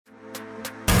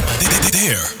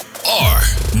There are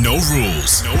no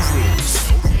rules. No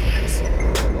rules.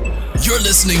 You're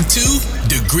listening to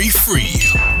Degree Free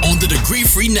on the Degree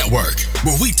Free Network,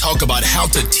 where we talk about how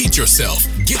to teach yourself,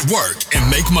 get work, and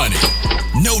make money.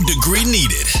 No degree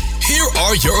needed. Here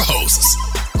are your hosts,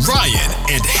 Ryan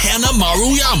and Hannah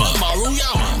Maruyama.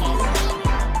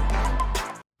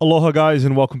 Aloha, guys,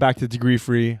 and welcome back to Degree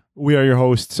Free. We are your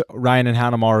hosts, Ryan and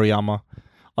Hannah Maruyama.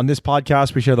 On this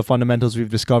podcast, we share the fundamentals we've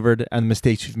discovered and the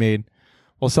mistakes we've made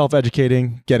while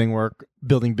self-educating, getting work,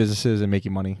 building businesses, and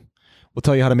making money. We'll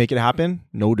tell you how to make it happen.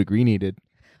 No degree needed.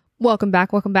 Welcome back,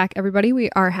 everybody.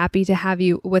 We are happy to have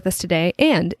you with us today.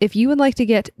 And if you would like to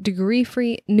get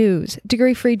degree-free news,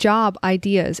 degree-free job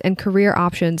ideas, and career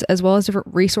options, as well as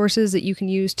different resources that you can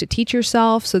use to teach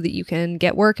yourself so that you can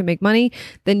get work and make money,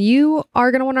 then you are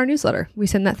going to want our newsletter. We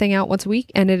send that thing out once a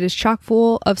week, and it is chock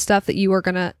full of stuff that you are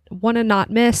going to want to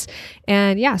not miss.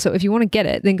 And yeah, so if you want to get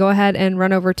it, then go ahead and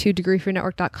run over to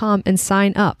degreefreenetwork.com and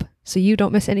sign up so you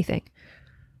don't miss anything.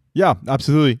 Yeah,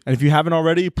 absolutely. And if you haven't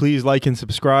already, please like and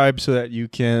subscribe so that you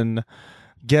can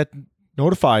get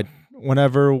notified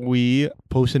whenever we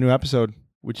post a new episode,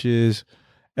 which is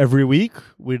every week.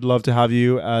 We'd love to have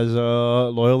you as a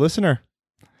loyal listener.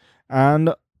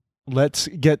 And let's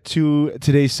get to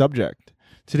today's subject.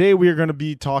 Today, we are going to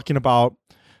be talking about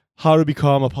how to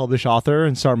become a published author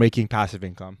and start making passive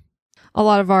income. A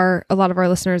lot of our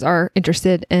listeners are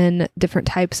interested in different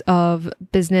types of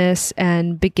business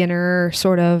and beginner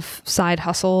sort of side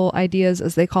hustle ideas,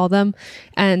 as they call them.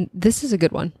 And this is a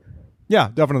good one. Yeah,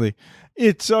 definitely.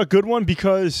 It's a good one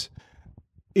because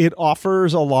it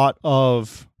offers a lot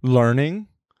of learning.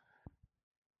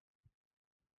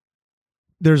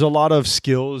 There's a lot of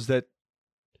skills that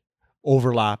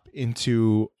overlap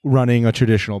into running a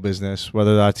traditional business,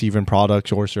 whether that's even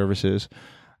products or services.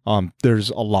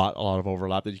 There's a lot of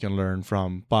overlap that you can learn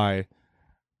from by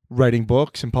writing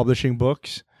books and publishing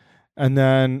books. And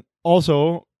then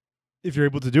also, if you're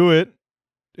able to do it,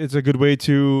 it's a good way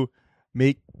to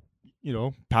make,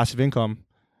 passive income.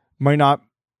 Might not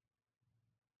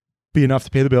be enough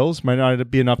to pay the bills, might not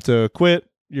be enough to quit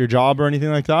your job or anything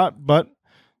like that, but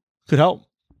could help.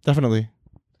 Definitely.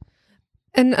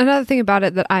 And another thing about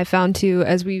it that I found too,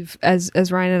 as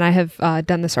Ryan and I have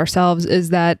done this ourselves, is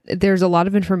that there's a lot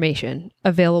of information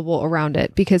available around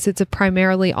it because it's a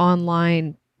primarily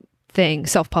online thing,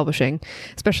 self-publishing,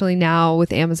 especially now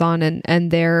with Amazon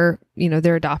and their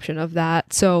adoption of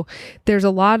that. So there's a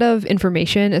lot of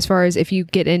information as far as if you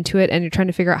get into it and you're trying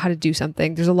to figure out how to do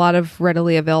something. There's a lot of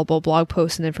readily available blog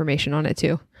posts and information on it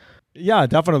too. Yeah,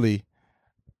 definitely.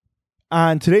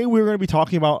 And today we're going to be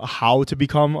talking about how to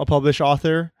become a published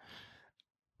author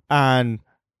and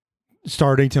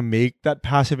starting to make that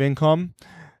passive income.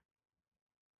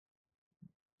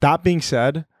 That being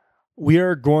said, we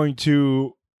are going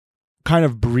to kind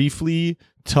of briefly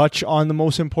touch on the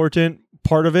most important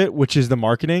part of it, which is the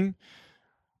marketing.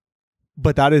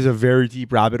 But that is a very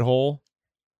deep rabbit hole.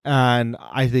 And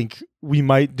I think we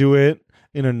might do it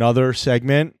in another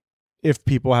segment if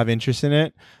people have interest in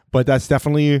it. But that's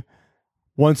definitely...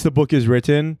 once the book is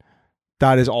written,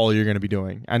 that is all you're going to be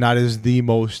doing. And that is the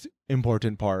most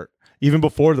important part. Even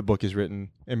before the book is written,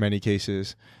 in many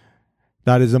cases,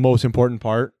 that is the most important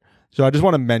part. So I just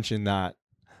want to mention that.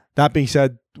 That being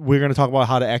said, we're going to talk about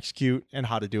how to execute and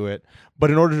how to do it.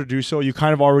 But in order to do so, you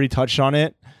kind of already touched on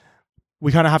it.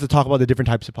 We kind of have to talk about the different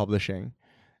types of publishing.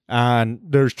 And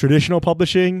there's traditional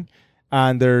publishing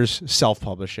and there's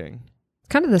self-publishing.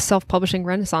 Kind of the self-publishing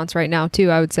renaissance right now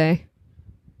too, I would say.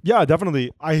 Yeah,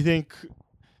 definitely. I think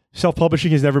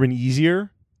self-publishing has never been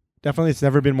easier. Definitely, it's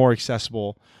never been more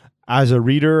accessible as a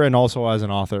reader and also as an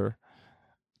author.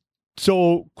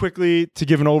 So quickly, to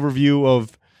give an overview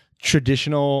of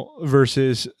traditional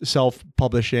versus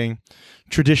self-publishing.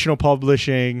 Traditional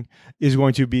publishing is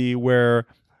going to be where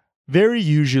very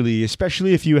usually,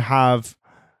 especially if you have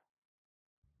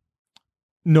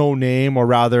no name, or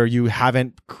rather you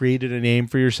haven't created a name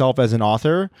for yourself as an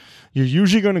author, you're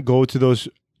usually going to go to those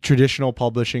traditional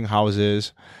publishing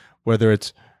houses, whether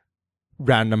it's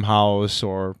Random House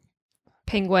or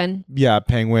Penguin. Yeah,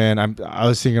 Penguin. I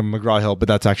was thinking McGraw-Hill, but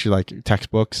that's actually like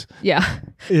textbooks. Yeah.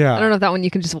 Yeah. I don't know if that one you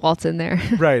can just waltz in there.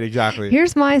 Right, exactly.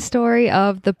 Here's my story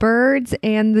of the birds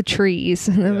and the trees.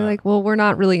 And they'll be like, well, we're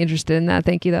not really interested in that.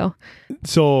 Thank you, though.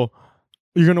 So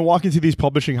you're going to walk into these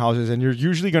publishing houses and you're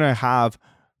usually going to have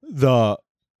the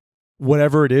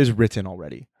whatever it is written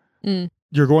already.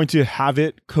 You're going to have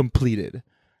it completed.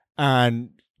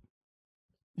 And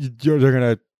they're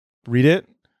going to read it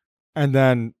and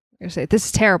then You're going to say, this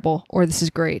is terrible or this is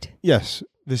great. Yes,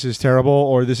 this is terrible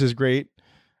or this is great.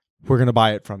 We're going to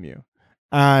buy it from you.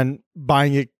 And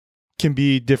buying it can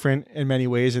be different in many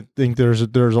ways. I think there's a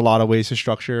lot of ways to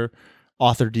structure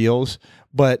author deals,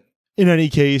 but in any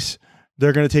case,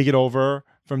 they're going to take it over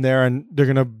from there and they're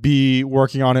going to be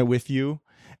working on it with you,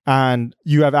 and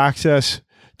you have access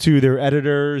to their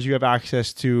editors, you have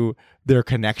access to their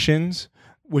connections,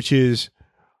 which is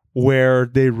where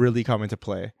they really come into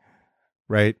play,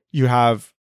 right? You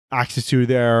have access to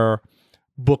their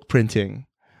book printing,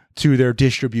 to their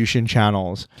distribution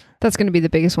channels. That's going to be the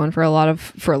biggest one for a lot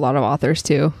of authors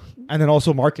too. And then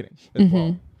also marketing as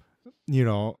well. You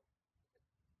know,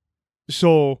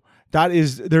 so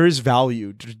there is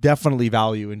value, definitely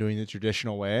value in doing the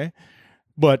traditional way.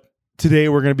 But today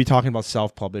we're going to be talking about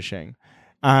self-publishing.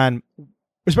 And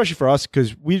especially for us,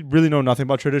 because we really know nothing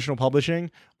about traditional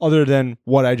publishing other than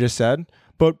what I just said.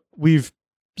 But we've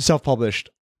self-published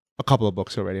a couple of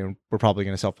books already, and we're probably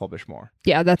going to self-publish more.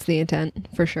 Yeah, that's the intent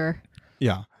for sure.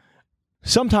 Yeah.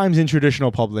 Sometimes in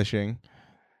traditional publishing,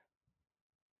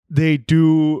 they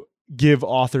do give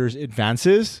authors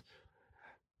advances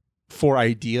for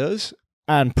ideas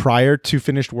and prior to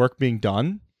finished work being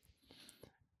done.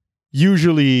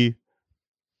 Usually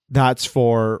that's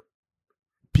for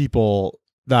people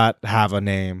that have a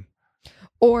name.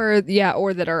 Or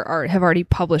that are have already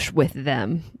published with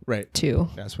them. Right. Too.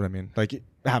 That's what I mean. Like,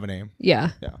 have a name.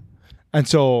 Yeah. Yeah. And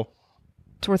so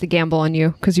it's worth a gamble on you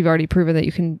because you've already proven that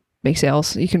you can make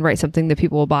sales. You can write something that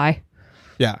people will buy.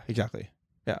 Yeah, exactly.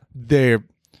 Yeah.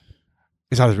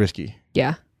 It's not as risky.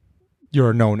 Yeah.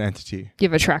 You're a known entity. You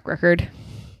have a track record.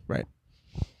 Right.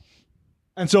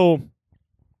 And so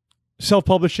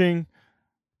self-publishing,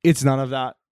 it's none of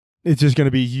that. It's just going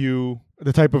to be you.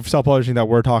 The type of self-publishing that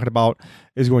we're talking about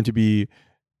is going to be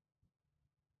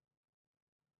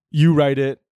you write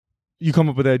it, you come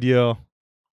up with the idea,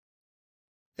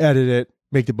 edit it,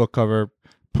 make the book cover,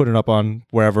 put it up on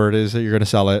wherever it is that you're going to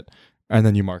sell it, and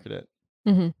then you market it.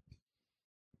 Mm-hmm.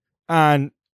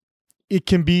 And it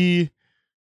can be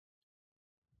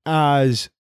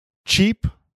as cheap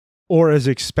or as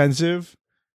expensive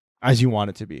as you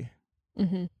want it to be.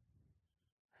 Mm-hmm.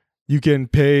 You can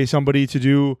pay somebody to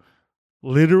do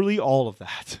literally all of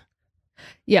that.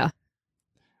 Yeah.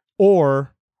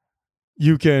 Or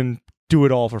you can do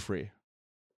it all for free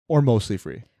or mostly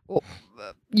free. Well,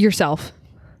 yourself.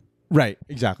 Right.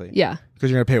 Exactly. Yeah. Because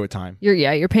you're going to pay with time.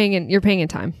 You're paying in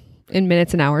time, in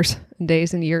minutes and hours and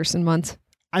days and years and months.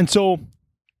 And so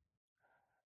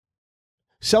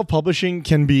self-publishing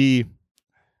can be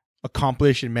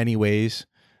accomplished in many ways,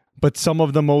 but some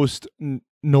of the most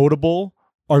notable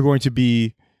are going to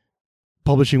be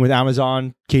publishing with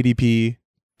Amazon, KDP,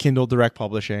 Kindle Direct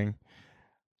Publishing,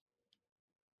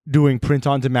 doing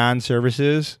print-on-demand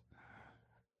services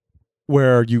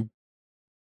where you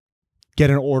get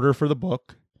an order for the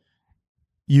book,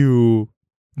 you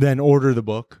then order the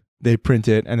book, they print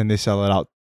it, and then they sell it out.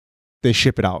 They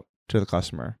ship it out to the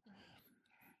customer.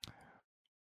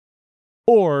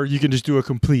 Or you can just do a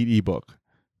complete ebook,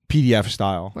 PDF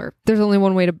style. Or there's only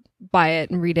one way to buy it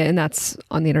and read it, and that's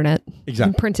on the internet. Exactly. You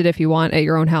can print it if you want at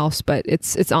your own house, but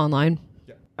it's online.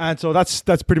 Yeah. And so that's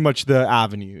pretty much the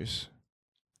avenues.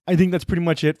 I think that's pretty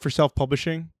much it for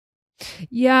self-publishing.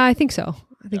 Yeah, I think so.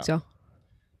 So.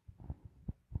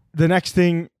 The next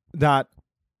thing that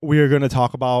we are going to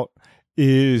talk about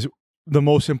is the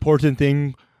most important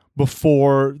thing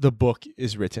before the book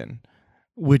is written,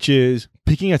 which is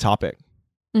picking a topic.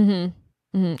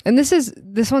 Mm-hmm. Mm-hmm. And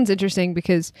this one's interesting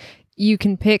because you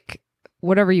can pick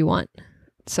whatever you want.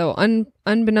 So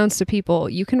unbeknownst to people,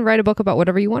 you can write a book about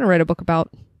whatever you want to write a book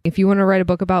about. If you want to write a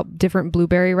book about different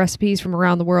blueberry recipes from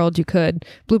around the world, you could.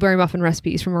 Blueberry muffin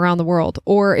recipes from around the world.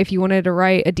 Or if you wanted to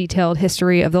write a detailed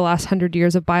history of the last 100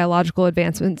 years of biological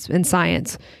advancements in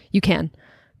science, you can.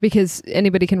 Because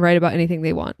anybody can write about anything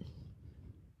they want.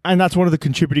 And that's one of the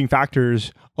contributing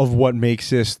factors of what makes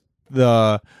this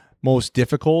the most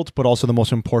difficult, but also the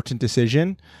most important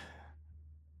decision.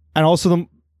 And also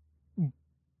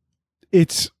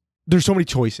there's so many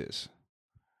choices,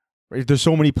 right? There's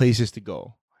so many places to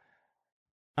go.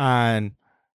 And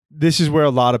this is where a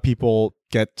lot of people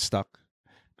get stuck.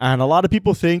 And a lot of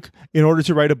people think in order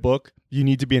to write a book, you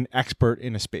need to be an expert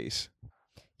in a space.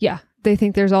 Yeah. They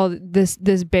think there's all this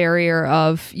barrier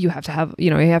of you have to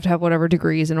have whatever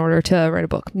degrees in order to write a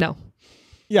book. No.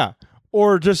 Yeah.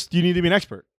 Or just you need to be an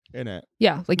expert in it.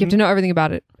 Yeah. Like you have to know everything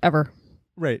about it ever.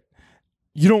 Right.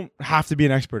 You don't have to be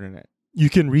an expert in it. You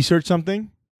can research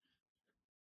something.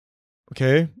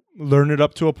 Okay. Learn it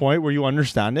up to a point where you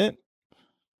understand it.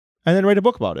 And then write a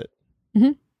book about it.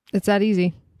 Mm-hmm. It's that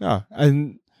easy. Yeah.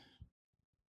 And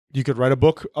you could write a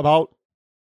book about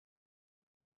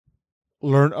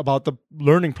learn about the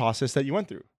learning process that you went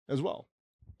through as well.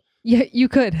 Yeah, you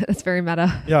could. That's very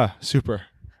meta. Yeah, super.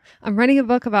 I'm writing a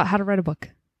book about how to write a book.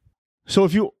 So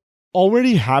if you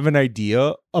already have an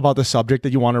idea about the subject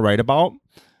that you want to write about,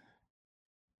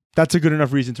 that's a good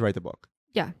enough reason to write the book.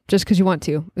 Yeah, just because you want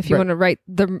to. If you Right. want to write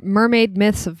the mermaid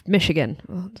myths of Michigan,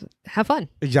 well, have fun.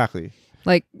 Exactly.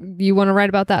 Like, you want to write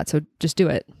about that, so just do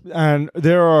it. And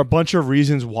there are a bunch of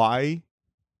reasons why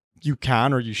you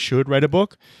can or you should write a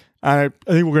book. And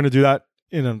I think we're going to do that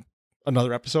in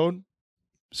another episode.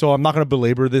 So I'm not going to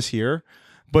belabor this here,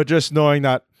 but just knowing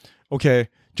that, okay,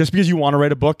 just because you want to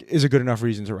write a book is a good enough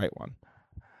reason to write one.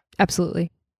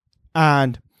 Absolutely.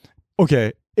 And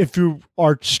okay, if you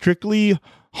are strictly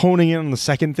honing in on the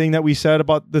second thing that we said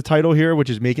about the title here, which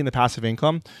is making the passive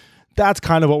income, that's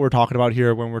kind of what we're talking about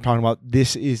here when we're talking about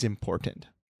this is important.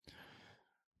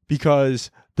 Because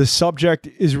the subject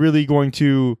is really going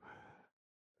to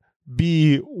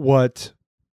be what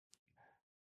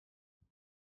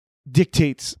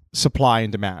dictates supply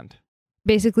and demand.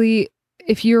 Basically,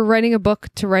 if you're writing a book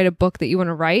to write a book that you want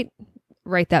to write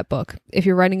that book. If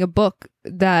you're writing a book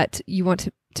that you want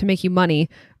to make you money,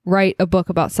 write a book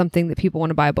about something that people want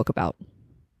to buy a book about.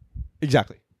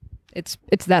 Exactly. It's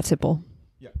that simple.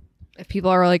 Yeah. If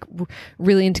people are like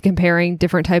really into comparing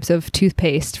different types of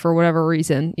toothpaste for whatever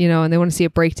reason, you know, and they want to see a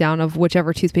breakdown of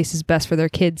whichever toothpaste is best for their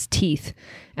kids' teeth,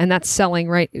 and that's selling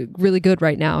really good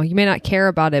right now. You may not care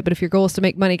about it, but if your goal is to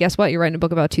make money, guess what? You're writing a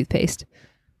book about toothpaste.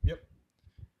 Yep.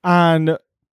 And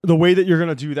the way that you're going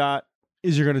to do that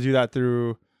is you're going to do that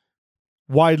through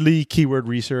widely keyword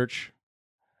research.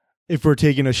 If we're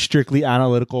taking a strictly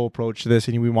analytical approach to this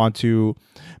and we want to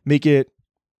make it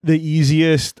the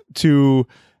easiest to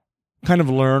kind of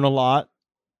learn a lot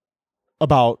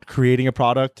about creating a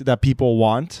product that people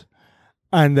want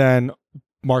and then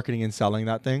marketing and selling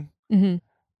that thing. Mm-hmm.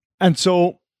 And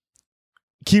so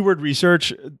keyword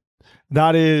research,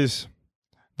 that is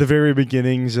the very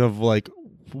beginnings of like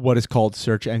what is called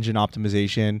search engine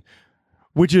optimization,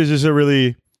 which is just a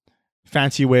really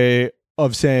fancy way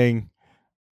of saying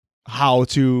how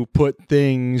to put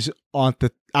things at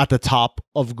the top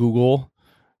of Google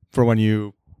for when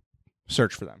you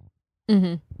search for them.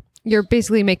 Mm-hmm. You're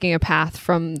basically making a path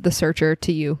from the searcher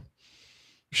to you.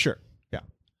 Sure. Yeah.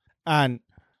 And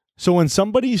so when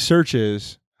somebody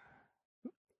searches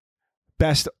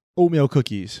best oatmeal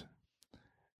cookies,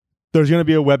 there's going to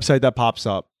be a website that pops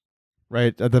up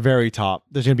right at the very top.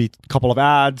 There's going to be a couple of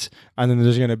ads, and then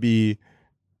there's going to be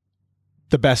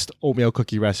the best oatmeal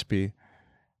cookie recipe.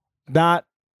 That,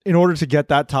 in order to get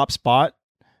that top spot,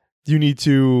 you need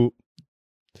to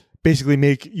basically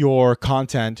make your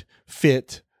content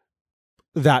fit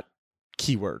that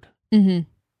keyword,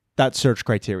 that search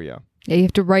criteria. Yeah, you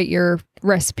have to write your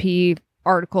recipe,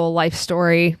 article, life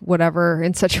story, whatever,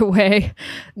 in such a way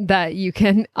that you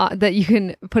can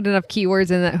put enough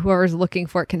keywords in that whoever's looking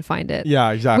for it can find it.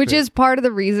 Yeah, exactly. Which is part of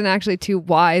the reason, actually, too,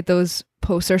 why those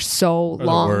posts are so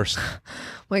long. The worst.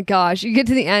 My gosh, you get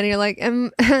to the end, and you're like,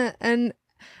 and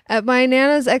at my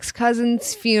Nana's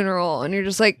ex-cousin's funeral, and you're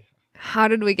just like, how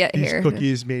did we get here? These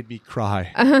cookies made me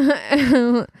cry.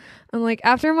 I'm like,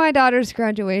 after my daughter's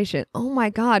graduation, oh my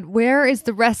God, where is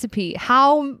the recipe?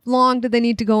 How long did they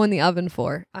need to go in the oven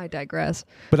for? I digress.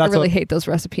 But I really hate those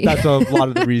recipes. That's a lot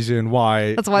of the reason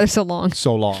why. That's why they're so long.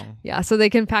 So long. Yeah, so they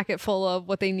can pack it full of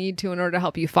what they need to in order to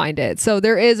help you find it. So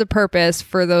there is a purpose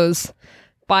for those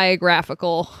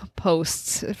biographical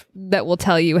posts that will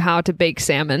tell you how to bake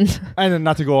salmon. And then,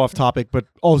 not to go off topic, but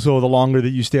also the longer that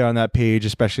you stay on that page,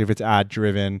 especially if it's ad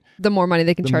driven, the more money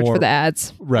they can charge for the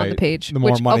ads on the page,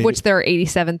 of which there are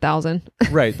 87,000.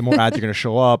 Right. The more ads are going to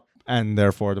show up, and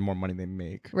therefore the more money they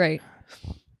make. Right.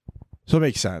 So it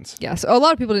makes sense. Yeah. So a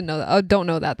lot of people didn't know that. Don't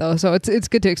know that though. So it's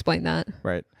good to explain that.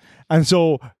 Right. And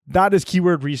so that is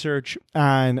keyword research,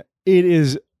 and it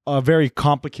is a very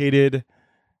complicated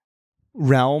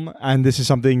realm, and this is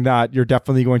something that you're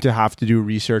definitely going to have to do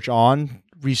research on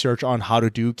how to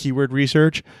do keyword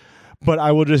research. But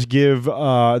I will just give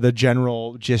the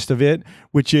general gist of it,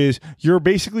 which is you're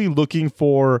basically looking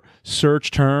for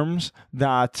search terms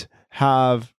that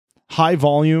have high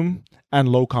volume and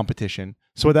low competition.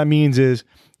 So what that means is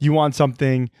you want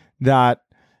something that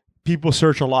people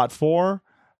search a lot for,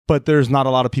 but there's not a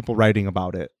lot of people writing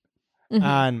about it. Mm-hmm.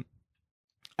 And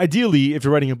ideally, if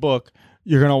you're writing a book,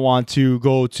 you're going to want to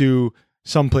go to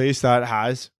some place that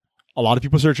has a lot of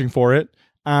people searching for it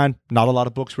and not a lot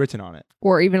of books written on it.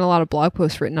 Or even a lot of blog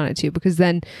posts written on it too, because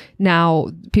then now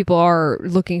people are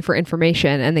looking for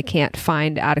information and they can't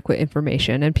find adequate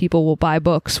information, and people will buy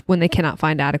books when they cannot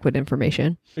find adequate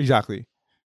information. Exactly.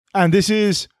 And this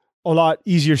is a lot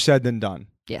easier said than done.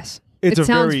 Yes. It's it a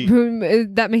sounds very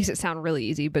that makes it sound really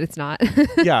easy, but it's not.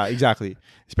 yeah, exactly.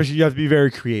 Especially you have to be very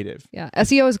creative. Yeah,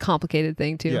 SEO is a complicated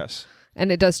thing too. Yes.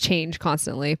 And it does change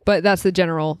constantly, but that's the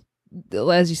general,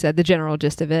 as you said, the general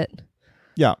gist of it.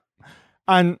 Yeah.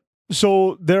 And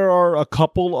so there are a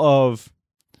couple of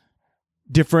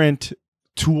different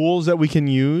tools that we can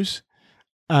use,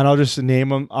 and I'll just name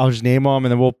them, and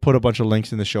then we'll put a bunch of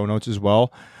links in the show notes as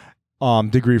well.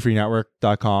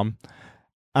 degreefreenetwork.com.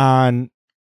 And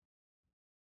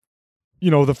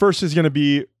the first is going to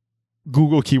be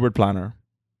Google Keyword Planner.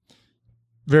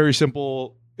 Very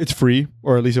simple. It's free,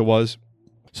 or at least it was.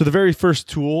 So the very first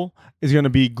tool is going to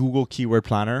be Google Keyword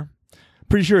Planner.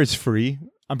 Pretty sure it's free.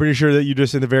 I'm pretty sure that you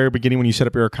just, in the very beginning, when you set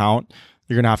up your account,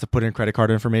 you're going to have to put in credit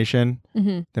card information.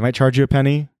 Mm-hmm. They might charge you a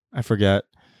penny. I forget.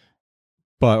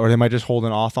 Or they might just hold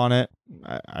an auth on it.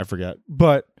 I forget.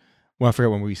 But I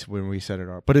forget when we set it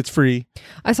up. But it's free.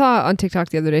 I saw on TikTok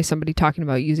the other day somebody talking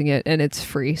about using it, and it's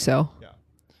free. So yeah.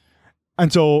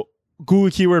 And so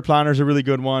Google Keyword Planner is a really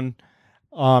good one.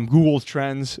 Google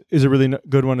Trends is a really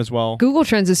good one as well. Google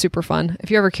Trends is super fun.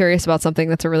 If you're ever curious about something,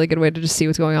 that's a really good way to just see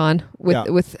what's going on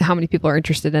with how many people are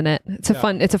interested in it. It's a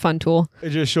fun tool. It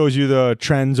just shows you the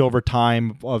trends over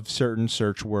time of certain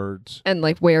search words. And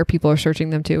like where people are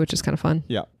searching them to, which is kind of fun.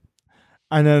 Yeah.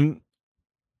 And then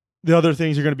the other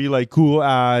things are going to be like Google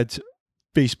Ads,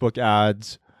 Facebook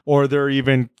Ads, or there are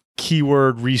even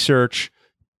keyword research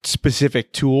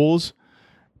specific tools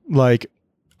like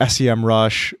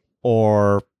SEMrush,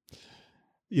 or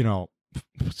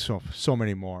so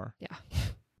many more. Yeah.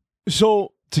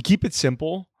 So to keep it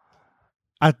simple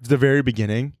at the very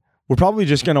beginning, we're probably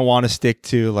just going to want to stick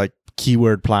to like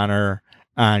Keyword Planner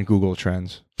and Google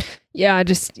Trends. Yeah,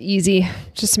 just easy.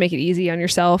 Just to make it easy on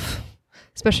yourself,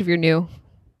 especially if you're new.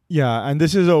 Yeah, and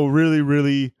this is a really,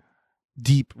 really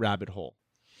deep rabbit hole.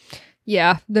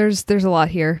 Yeah, there's a lot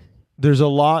here. There's a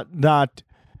lot that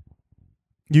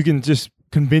you can just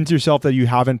convince yourself that you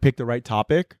haven't picked the right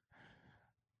topic.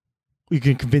 You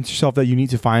can convince yourself that you need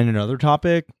to find another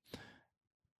topic.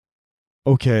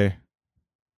 Okay.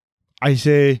 I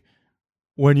say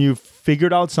when you've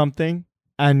figured out something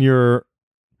and you're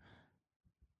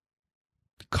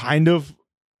kind of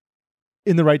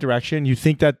in the right direction, you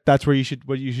think that that's what you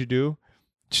should do,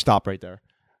 stop right there.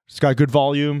 It's got good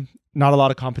volume, not a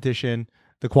lot of competition.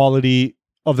 The quality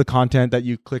of the content that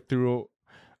you click through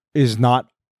is not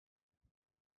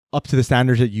up to the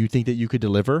standards that you think that you could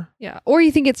deliver. Yeah. Or you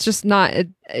think it's just not,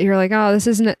 you're like, oh, this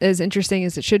isn't as interesting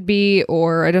as it should be,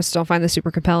 or I just don't find this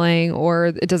super compelling,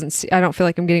 or I don't feel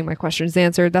like I'm getting my questions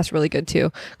answered. That's really good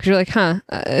too. Because you're like,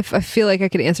 if I feel like I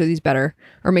could answer these better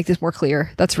or make this more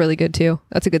clear, that's really good too.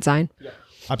 That's a good sign. Yeah.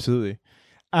 Absolutely.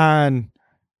 And,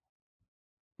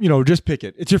 just pick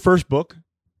it. It's your first book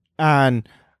and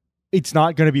it's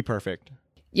not going to be perfect.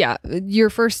 Yeah, your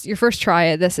first try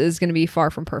at this is going to be far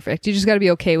from perfect. You just got to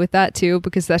be okay with that too,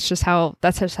 because that's just how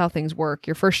things work.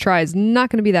 Your first try is not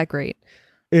going to be that great.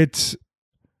 It's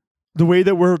the way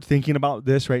that we're thinking about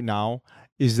this right now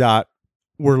is that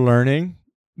we're learning.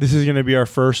 This is going to be our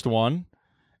first one,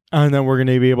 and then we're going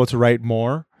to be able to write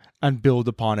more and build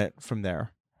upon it from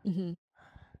there. Mm-hmm.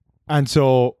 And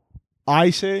so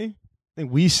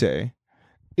we say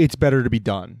it's better to be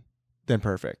done than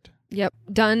perfect. Yep.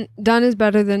 Done is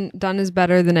better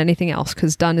than anything else,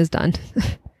 because done is done.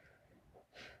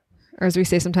 Or as we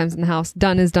say sometimes in the house,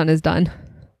 done is done.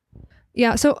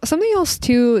 Yeah. So something else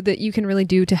too that you can really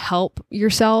do to help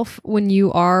yourself when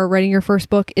you are writing your first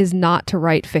book is not to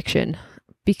write fiction,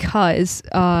 because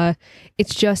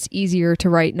it's just easier to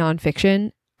write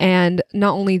nonfiction. And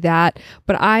not only that,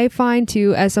 but I find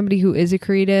too, as somebody who is a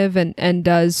creative and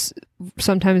does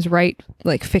sometimes write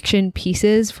like fiction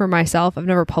pieces for myself, I've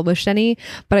never published any,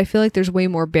 but I feel like there's way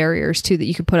more barriers too that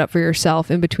you can put up for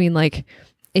yourself in between like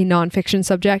a nonfiction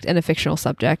subject and a fictional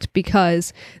subject,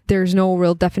 because there's no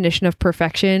real definition of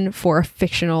perfection for a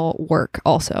fictional work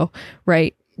also,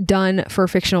 right? Done for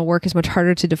fictional work is much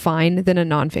harder to define than a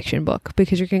nonfiction book,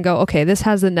 because you can go, okay, this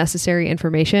has the necessary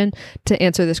information to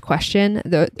answer this question,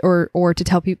 or to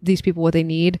tell these people what they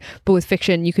need. But with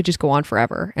fiction, you could just go on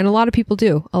forever. And a lot of people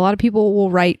do. A lot of people will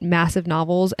write massive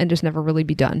novels and just never really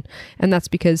be done. And that's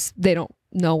because they don't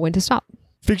know when to stop.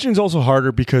 Fiction's also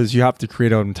harder because you have to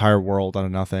create an entire world out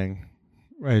of nothing,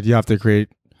 right? You have to create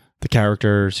the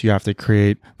characters, you have to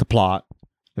create the plot,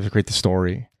 you have to create the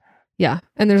story. Yeah.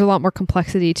 And there's a lot more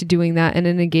complexity to doing that in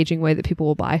an engaging way that people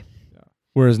will buy. Yeah.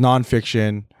 Whereas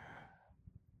nonfiction,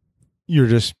 you're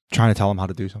just trying to tell them how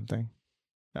to do something.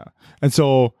 Yeah. And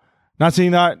so, not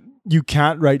saying that you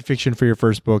can't write fiction for your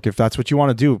first book. If that's what you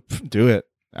want to do it.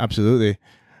 Absolutely.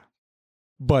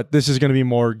 but this is going to be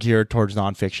more geared towards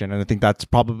nonfiction. And I think that's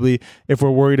probably, if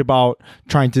we're worried about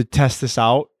trying to test this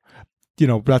out,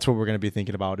 that's what we're going to be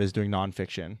thinking about, is doing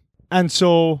nonfiction. And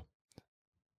so,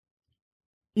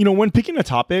 when picking a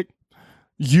topic,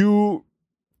 you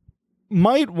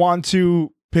might want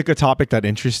to pick a topic that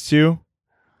interests you.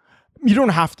 You don't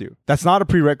have to. That's not a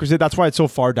prerequisite. That's why it's so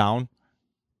far down.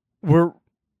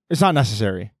 It's not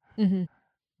necessary. Mm-hmm.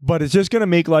 But it's just going to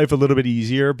make life a little bit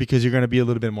easier because you're going to be a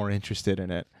little bit more interested in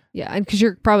it. Yeah, and because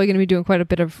you're probably going to be doing quite a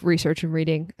bit of research and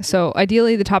reading. So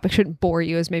ideally, the topic shouldn't bore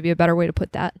you, is maybe a better way to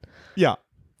put that. Yeah.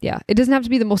 Yeah, it doesn't have to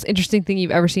be the most interesting thing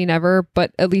you've ever seen ever,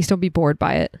 but at least don't be bored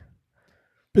by it.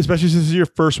 Especially since this is your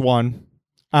first one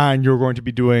and you're going to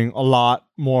be doing a lot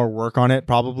more work on it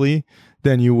probably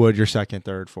than you would your second,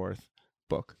 third, fourth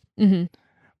book. Mm-hmm.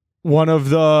 One of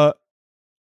the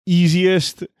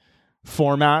easiest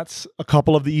formats, a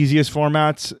couple of the easiest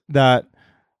formats that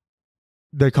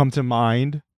come to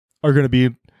mind are going to be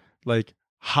like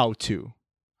how to.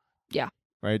 Yeah.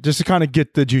 Right? Just to kind of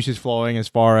get the juices flowing as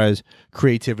far as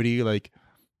creativity, like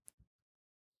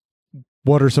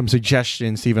what are some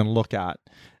suggestions to even look at?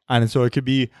 And so it could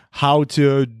be how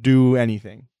to do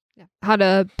anything. Yeah. How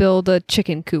to build a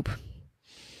chicken coop.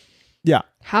 Yeah.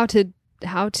 How to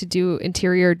do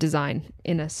interior design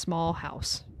in a small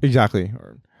house. Exactly.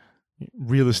 Or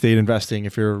real estate investing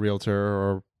if you're a realtor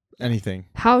or anything.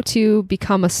 How to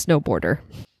become a snowboarder.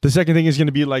 The second thing is going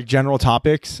to be like general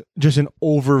topics, just an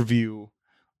overview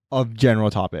of general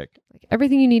topic. Like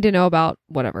everything you need to know about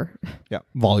whatever. Yeah,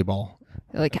 volleyball.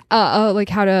 Like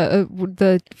how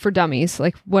to for dummies,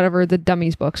 like whatever the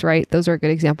dummies books, right? Those are a good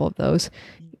example of those.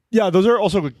 Yeah, those are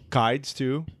also good guides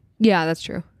too. Yeah, that's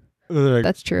true. Like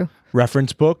that's true.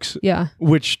 Reference books. Yeah.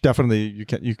 Which definitely you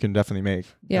can definitely make.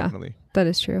 Yeah. Definitely. That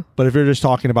is true. But if you're just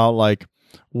talking about like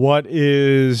what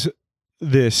is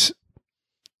this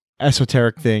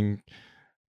esoteric thing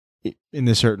in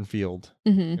this certain field,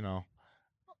 mm-hmm.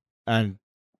 And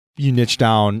you niche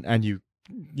down and you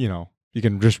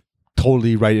can just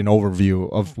totally write an overview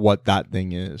of what that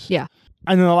thing is. Yeah.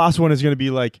 And then the last one is going to be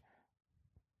like,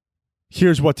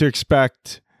 here's what to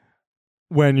expect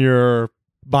when you're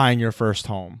buying your first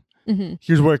home. Mm-hmm.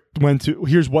 Here's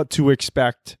what to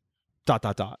expect. ...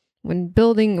 When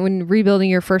rebuilding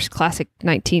your first classic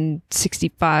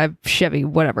 1965 Chevy,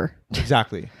 whatever.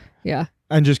 Exactly. Yeah.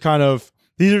 And just kind of,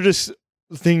 these are just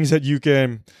things that you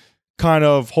can kind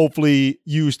of hopefully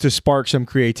use to spark some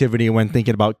creativity when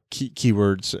thinking about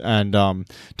keywords and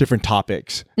different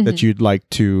topics that you'd like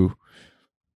to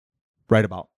write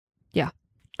about. Yeah.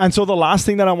 And so the last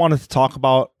thing that I wanted to talk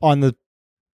about on the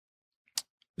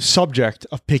subject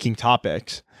of picking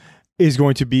topics is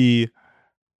going to be,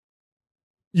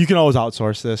 you can always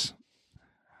outsource this.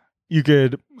 You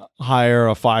could hire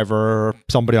a Fiverr or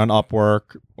somebody on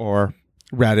Upwork or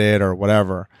Reddit or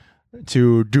whatever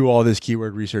to do all this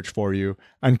keyword research for you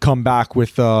and come back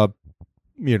with a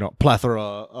plethora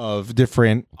of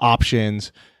different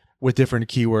options with different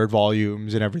keyword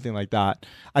volumes and everything like that.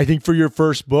 I think for your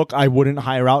first book, I wouldn't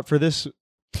hire out for this.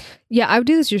 Yeah, I would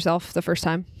do this yourself the first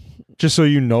time. Just so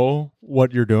you know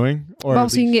what you're doing. Or well,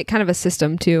 so you can get kind of a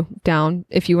system too down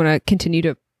if you want to continue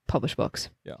to publish books.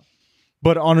 Yeah.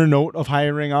 But on a note of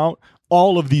hiring out,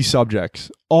 all of these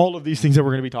subjects, all of these things that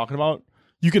we're going to be talking about,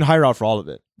 you can hire out for all of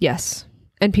it. Yes.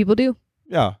 And people do.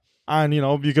 Yeah. And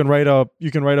you can write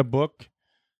a book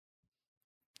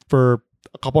for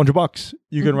a couple $100.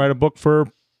 You can write a book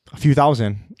for a few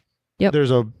thousand. Yep.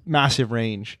 There's a massive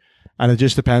range. And it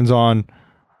just depends on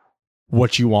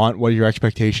what you want, what your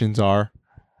expectations are,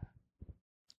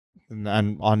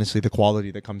 and honestly the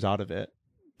quality that comes out of it.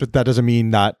 But that doesn't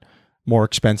mean that more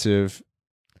expensive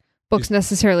books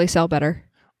necessarily sell better,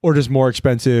 or just more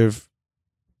expensive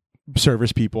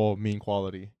service people mean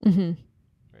quality. Mm-hmm.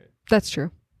 Right. That's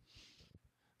true.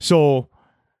 So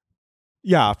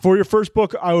yeah, for your first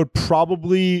book, I would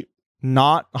probably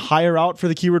not hire out for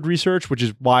the keyword research, which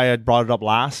is why I brought it up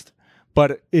last,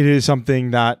 but it is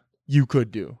something that you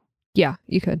could do. Yeah,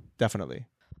 you could. Definitely.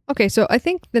 Okay, so I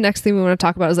think the next thing we want to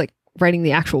talk about is like writing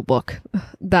the actual book.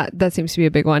 That seems to be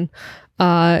a big one.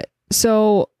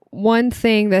 So one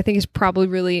thing that I think is probably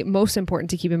really most important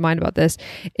to keep in mind about this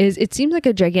is it seems like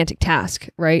a gigantic task,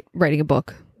 right? Writing a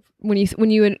book. When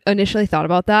you initially thought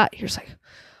about that, you're just like,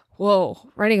 whoa,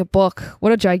 writing a book,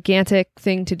 what a gigantic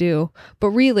thing to do. But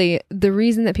really, the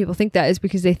reason that people think that is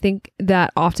because they think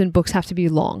that often books have to be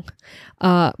long.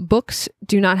 Books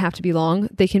do not have to be long.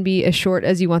 They can be as short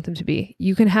as you want them to be.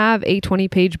 You can have a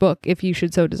 20-page book if you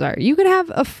should so desire. You could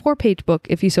have a 4-page book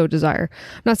if you so desire.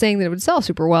 I'm not saying that it would sell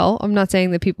super well. I'm not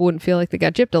saying that people wouldn't feel like they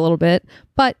got gypped a little bit,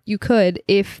 but you could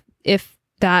if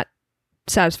that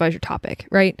satisfies your topic,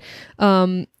 right?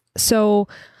 So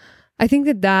I think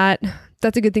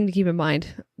that's a good thing to keep in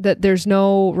mind, that there's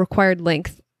no required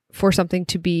length for something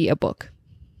to be a book.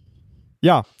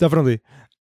 Yeah, definitely.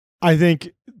 I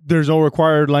think there's no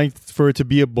required length for it to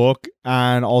be a book,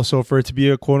 and also for it to be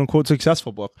a quote unquote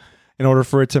successful book in order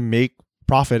for it to make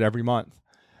profit every month.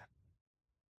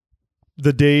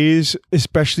 The days,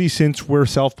 especially since we're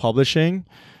self-publishing,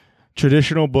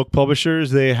 traditional book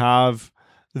publishers, they have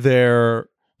their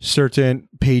certain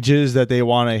pages that they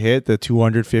want to hit, the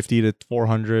 250 to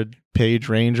 400 page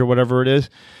range or whatever it is.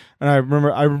 And I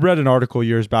remember I read an article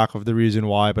years back of the reason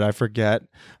why, but I forget.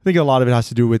 I think a lot of it has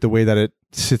to do with the way that it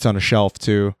sits on a shelf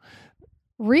too.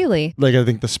 Really? Like I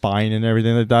think the spine and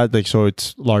everything like that, like so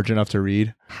it's large enough to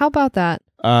read. How about that?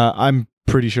 I'm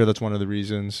pretty sure that's one of the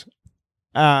reasons.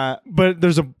 But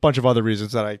there's a bunch of other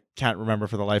reasons that I can't remember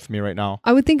for the life of me right now.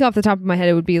 I would think off the top of my head,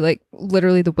 it would be like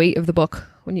literally the weight of the book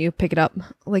when you pick it up.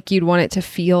 Like you'd want it to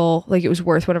feel like it was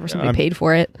worth whatever somebody paid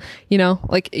for it. You know,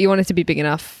 like you want it to be big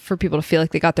enough for people to feel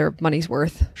like they got their money's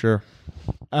worth. Sure.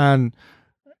 And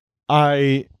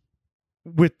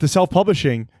with the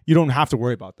self-publishing, you don't have to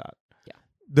worry about that. Yeah.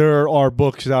 There are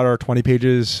books that are 20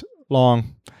 pages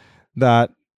long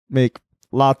that make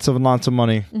lots of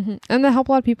money. Mm-hmm. And that help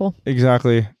a lot of people.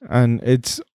 Exactly. And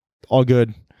it's all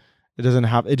good. It doesn't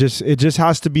have, it just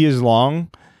has to be as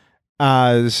long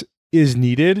as is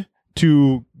needed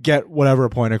to get whatever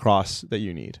point across that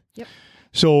you need. Yep.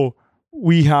 So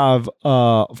we have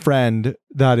a friend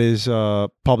that is a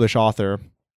published author,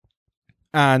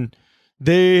 and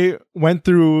they went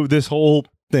through this whole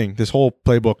thing, this whole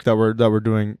playbook that we're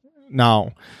doing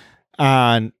now.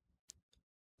 And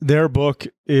their book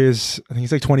is, I think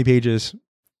it's like 20 pages,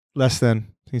 less than,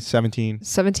 I think 17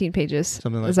 pages,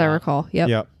 something like as that. I recall. Yep.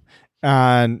 Yep.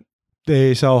 And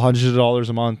they sell hundreds of dollars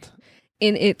a month.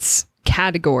 In its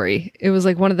category, it was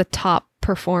like one of the top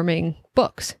performing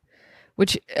books,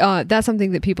 which that's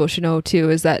something that people should know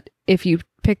too, is that if you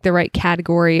pick the right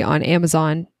category on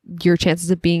Amazon, your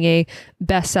chances of being a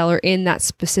bestseller in that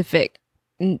specific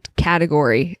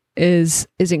category is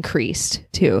increased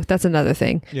too. That's another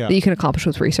thing that you can accomplish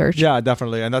with research. Yeah,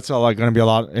 definitely. And that's going to be a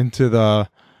lot into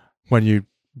when you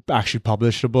actually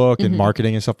publish a book and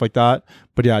marketing and stuff like that.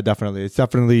 But yeah, definitely. It's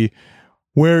definitely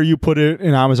where you put it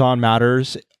in Amazon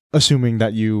matters, assuming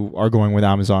that you are going with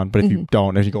Amazon. But if you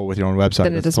don't, if you go with your own website,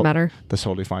 then it doesn't matter. That's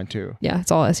totally fine too. Yeah,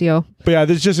 it's all SEO. But yeah,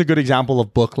 this is just a good example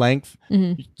of book length.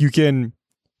 Mm-hmm. You can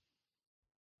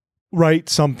write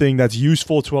something that's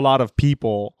useful to a lot of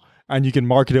people, and you can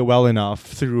market it well enough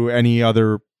through any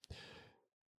other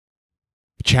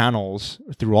channels,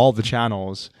 through all the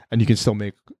channels, and you can still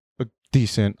make a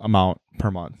decent amount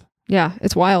per month. Yeah,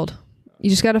 it's wild. You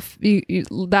just got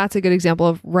to, that's a good example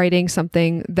of writing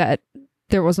something that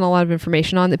there wasn't a lot of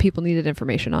information on that people needed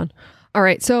information on. All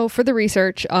right. So for the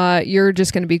research, you're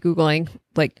just going to be Googling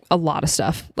like a lot of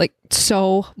stuff, like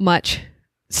so much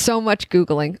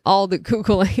Googling, all the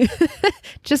Googling,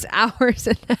 just hours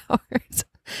and hours.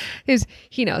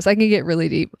 He knows I can get really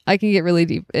deep.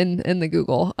 In the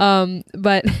Google.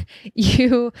 But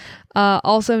you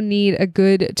also need a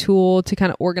good tool to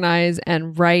kind of organize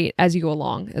and write as you go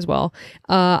along as well.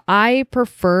 I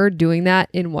prefer doing that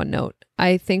in OneNote.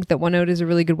 I think that OneNote is a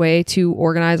really good way to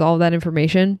organize all of that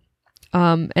information,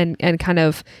 and kind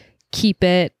of keep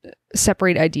it,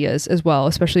 separate ideas as well,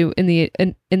 especially in the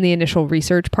initial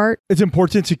research part. It's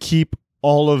important to keep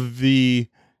all of the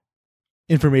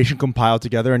information compiled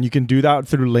together, and you can do that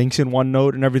through links in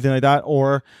OneNote and everything like that,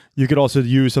 or you could also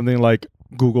use something like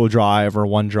Google Drive or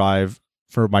OneDrive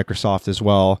for Microsoft as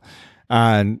well,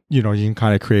 and you can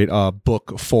kind of create a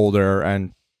book folder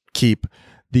and keep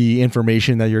the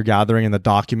information that you're gathering and the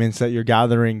documents that you're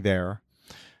gathering there.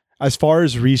 As far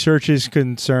as research is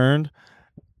concerned,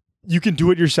 you can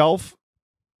do it yourself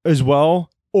as well,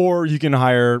 or you can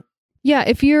hire.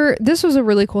 Yeah, this was a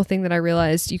really cool thing that I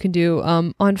realized you can do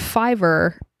on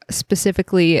Fiverr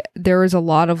specifically. There is a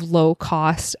lot of low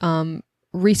cost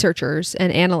researchers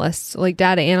and analysts, like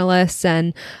data analysts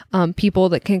and people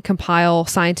that can compile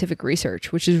scientific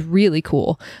research, which is really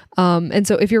cool. And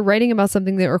so if you're writing about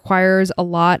something that requires a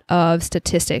lot of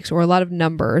statistics or a lot of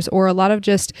numbers or a lot of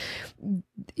just,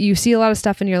 you see a lot of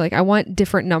stuff and you're like, I want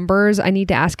different numbers. I need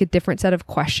to ask a different set of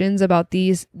questions about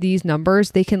these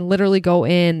numbers. They can literally go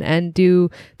in and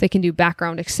they can do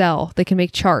background Excel. They can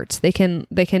make charts. They can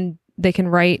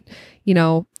write,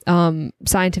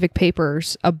 scientific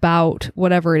papers about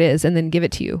whatever it is and then give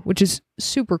it to you, which is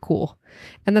super cool.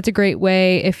 And that's a great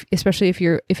way, especially if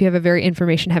you have a very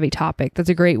information heavy topic, that's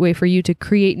a great way for you to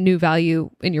create new value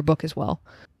in your book as well.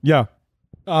 Yeah.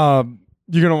 You're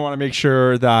going to want to make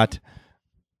sure that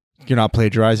you're not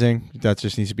plagiarizing. That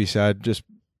just needs to be said, just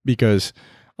because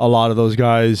a lot of those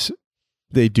guys,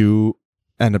 they do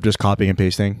end up just copying and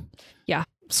pasting. Yeah.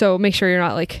 So make sure you're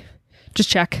not like, just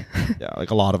check. Yeah,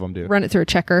 like a lot of them do. Run it through a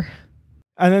checker.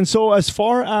 And then so as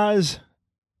far as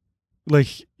like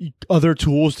other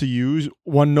tools to use,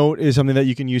 OneNote is something that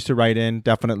you can use to write in,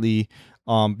 definitely.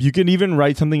 You can even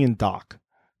write something in Doc,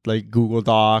 like Google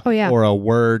Doc or a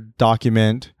Word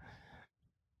document,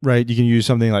 right? You can use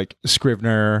something like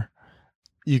Scrivener.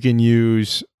 You can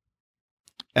use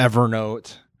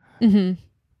Evernote,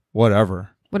 whatever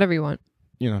you want.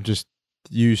 Just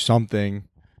use something.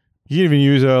 You can even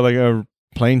use a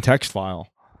plain text file.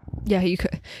 Yeah, you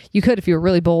could if you were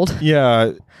really bold.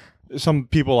 Yeah, some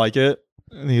people like it.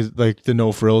 Like the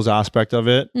no frills aspect of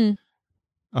it. You're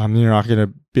not going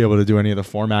to be able to do any of the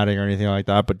formatting or anything like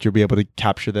that, but you'll be able to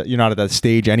capture that. You're not at that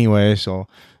stage anyway, so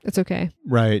it's okay.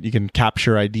 Right, you can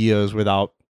capture ideas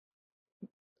without,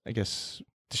 I guess,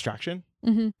 distraction.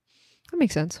 That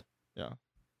makes sense. Yeah.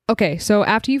 Okay, so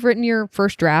after you've written your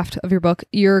first draft of your book,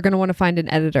 you're going to want to find an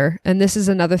editor. And this is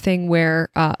another thing where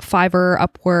Fiverr,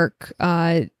 Upwork,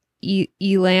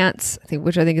 Elance,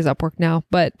 which I think is Upwork now,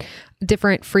 but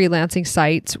different freelancing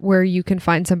sites where you can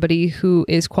find somebody who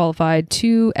is qualified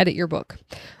to edit your book.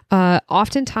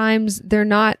 Oftentimes they're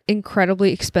not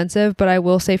incredibly expensive, but I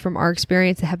will say from our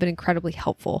experience, they have been incredibly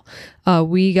helpful.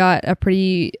 We got a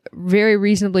very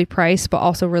reasonably priced, but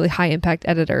also really high impact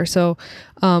editor. So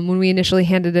when we initially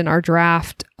handed in our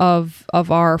draft of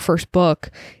our first book,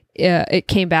 it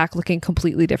came back looking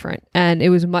completely different, and it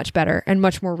was much better and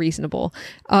much more reasonable,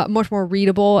 much more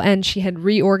readable. And she had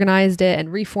reorganized it and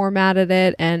reformatted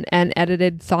it and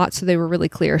edited thoughts so they were really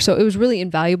clear. So it was really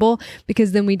invaluable,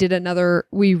 because then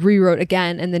we rewrote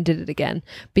again and then did it again,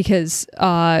 because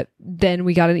then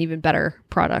we got an even better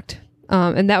product.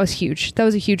 And that was huge. That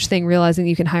was a huge thing, realizing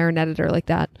you can hire an editor like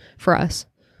that for us.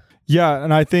 Yeah.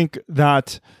 And I think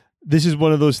that this is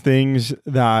one of those things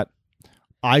that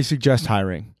I suggest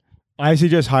hiring. I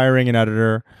suggest hiring an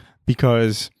editor,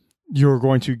 because you're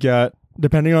going to get,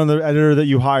 depending on the editor that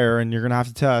you hire, and you're going to have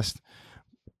to test,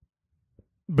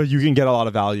 but you can get a lot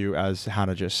of value, as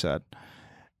Hannah just said.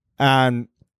 And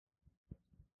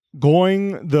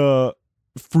going the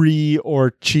free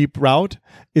or cheap route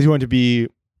is going to be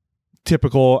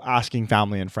typical asking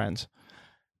family and friends.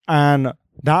 And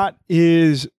that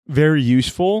is very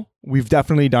useful. We've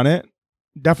definitely done it.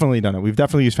 We've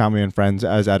definitely used family and friends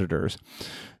as editors.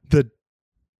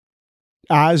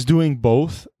 As doing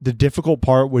both, the difficult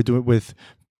part with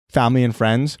family and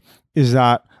friends is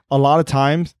that a lot of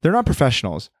times they're not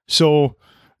professionals. So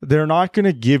they're not going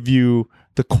to give you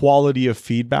the quality of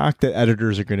feedback that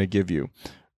editors are going to give you.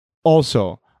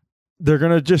 Also, they're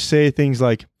going to just say things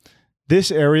like, this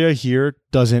area here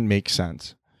doesn't make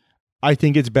sense. I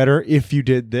think it's better if you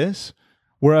did this.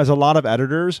 Whereas a lot of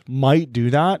editors might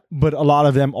do that, but a lot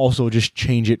of them also just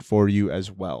change it for you as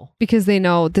well. Because they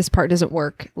know this part doesn't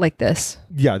work like this.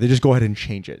 Yeah, they just go ahead and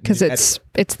change it. Because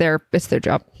it's their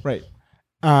job. Right.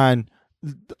 And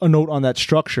a note on that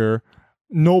structure,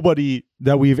 nobody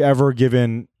that we've ever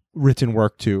given written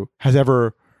work to has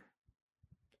ever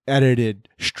edited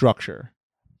structure.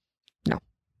 No.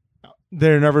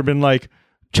 They've never been like,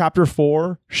 Chapter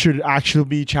 4 should actually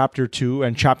be Chapter 2,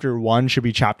 and Chapter 1 should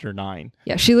be Chapter 9.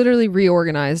 Yeah, she literally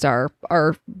reorganized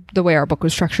the way our book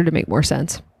was structured to make more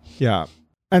sense. Yeah.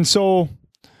 And so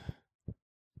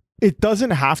it doesn't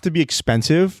have to be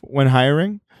expensive when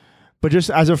hiring, but just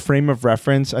as a frame of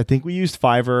reference, I think we used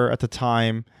Fiverr at the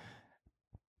time,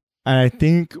 and I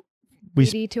think we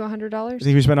 $80 to $100. I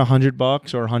think we spent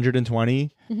 $100 or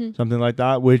 $120, something like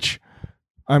that, which,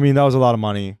 I mean, that was a lot of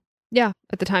money. Yeah,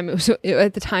 at the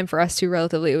time for us too,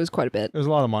 relatively, it was quite a bit. It was a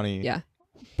lot of money. Yeah,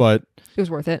 but it was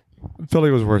worth it. I feel like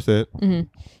it was worth it.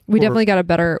 We definitely got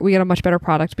a much better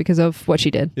product because of what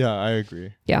she did. Yeah, I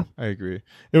agree. Yeah, I agree.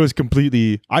 It was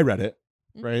completely. I read it,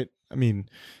 right? I mean,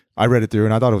 I read it through,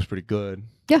 and I thought it was pretty good.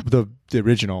 Yeah, the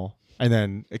original, and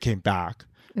then it came back,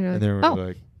 and then we were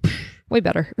like, way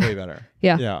better. Way better.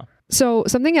 Yeah. So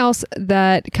something else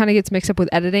that kind of gets mixed up with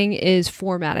editing is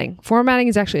formatting. Formatting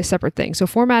is actually a separate thing. So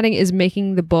formatting is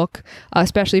making the book,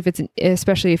 especially if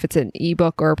it's an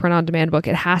ebook or a print-on-demand book,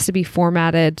 it has to be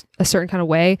formatted a certain kind of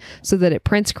way so that it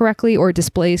prints correctly or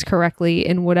displays correctly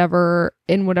in whatever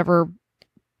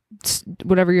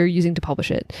you're using to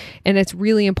publish it. And it's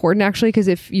really important, actually, because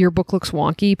if your book looks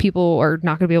wonky, people are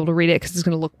not going to be able to read it because it's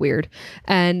going to look weird.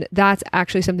 And that's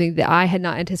actually something that I had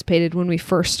not anticipated when we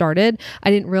first started.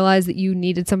 I didn't realize that you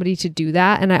needed somebody to do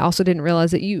that. And I also didn't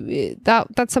realize that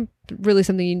that's really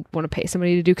something you want to pay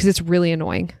somebody to do, because it's really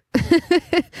annoying.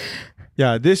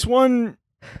 Yeah, this one,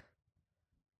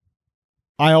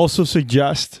 I also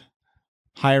suggest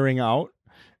hiring out,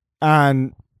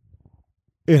 and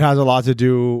it has a lot to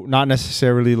do, not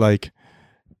necessarily like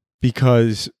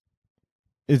because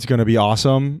it's going to be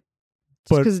awesome,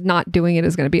 but because not doing it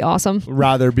is going to be awesome.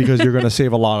 rather because you're going to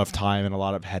save a lot of time and a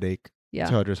lot of headache Yeah.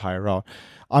 to just hire out.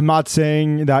 I'm not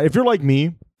saying that if you're like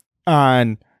me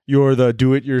and you're the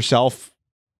do-it-yourself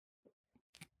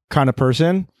kind of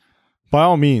person, by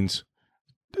all means,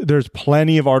 there's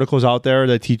plenty of articles out there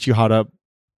that teach you how to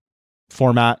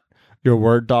format your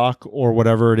Word doc or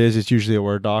whatever it is. It's usually a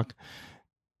Word doc.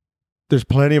 There's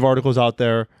plenty of articles out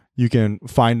there. You can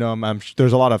find them.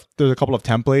 There's a couple of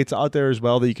templates out there as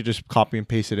well that you could just copy and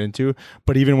paste it into.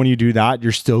 But even when you do that,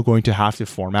 you're still going to have to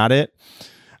format it.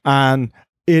 And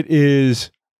it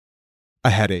is a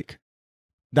headache.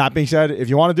 That being said, if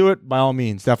you want to do it, by all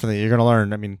means, definitely, you're going to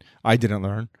learn. I mean, I didn't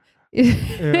learn.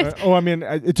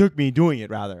 It took me doing it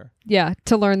rather. Yeah,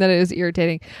 to learn that it was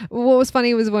irritating. What was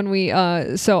funny was when we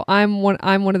so I'm one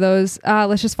of those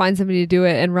let's just find somebody to do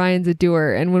it, and Ryan's a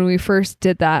doer. And when we first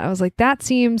did that, I was like, that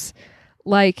seems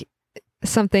like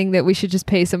something that we should just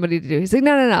pay somebody to do. He's like,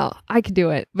 no, I can do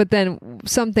it. But then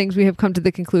some things we have come to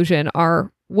the conclusion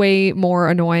are way more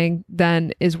annoying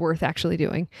than is worth actually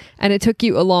doing. And it took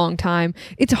you a long time.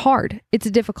 It's hard. It's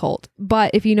difficult.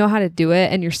 But if you know how to do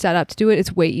it and you're set up to do it,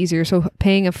 it's way easier. So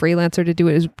paying a freelancer to do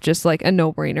it is just like a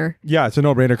no-brainer. Yeah, it's a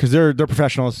no-brainer because they're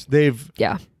professionals. They've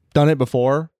done it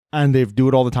before and they do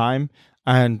it all the time,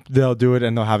 and they'll do it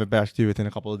and they'll have it back to you within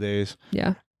a couple of days.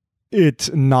 Yeah. It's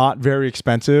not very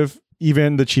expensive.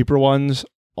 Even the cheaper ones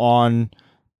on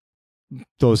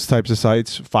those types of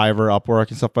sites, Fiverr, Upwork,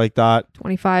 and stuff like that,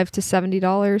 $25 to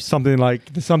 $70. Something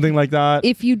like that.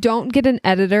 If you don't get an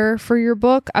editor for your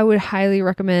book, I would highly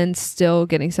recommend still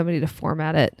getting somebody to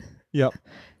format it. Yep.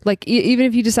 Like even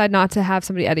if you decide not to have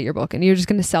somebody edit your book and you're just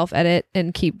going to self-edit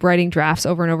and keep writing drafts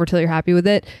over and over till you're happy with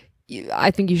it,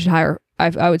 I think you should hire.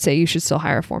 I would say you should still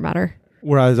hire a formatter.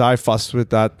 Whereas I fussed with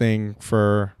that thing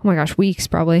for, oh my gosh, weeks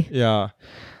probably. Yeah.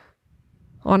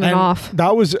 On and off.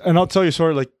 That was, and I'll tell you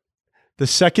sort of like the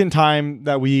second time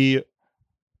that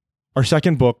our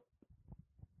second book,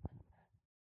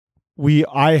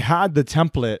 I had the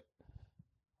template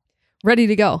ready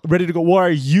to go. Where I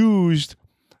used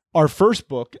our first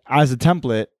book as a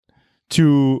template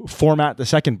to format the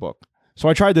second book. So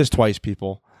I tried this twice,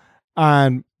 people.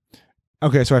 And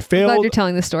okay, so I failed. I'm glad you're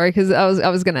telling this story because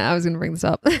I was gonna bring this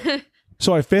up.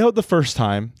 So I failed the first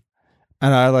time,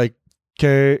 and I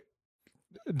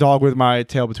dog with my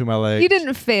tail between my legs. You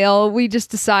didn't fail. We just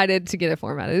decided to get it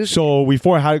formatted. So we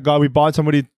hired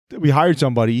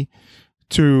somebody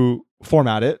to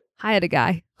format it. Hired a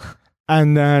guy.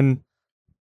 And then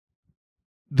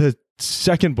the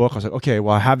second book, I was like, okay,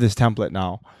 well, I have this template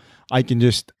now. I can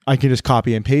just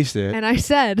copy and paste it. And I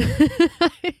said,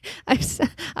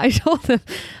 I told him,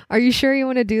 are you sure you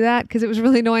want to do that? Because it was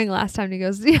really annoying last time. And he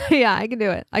goes, yeah, I can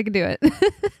do it.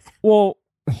 Well,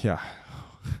 yeah.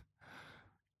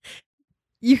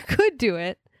 You could do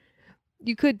it.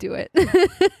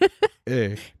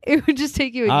 Hey. It would just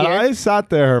take you a year. I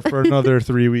sat there for another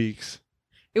 3 weeks.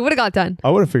 It would have got done. I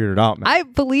would have figured it out, man. I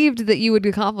believed that you would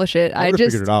accomplish it. I would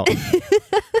have figured it out.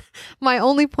 My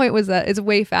only point was that it's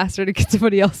way faster to get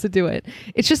somebody else to do it.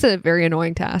 It's just a very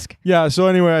annoying task. Yeah. So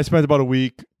anyway, I spent about a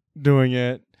week doing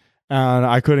it, and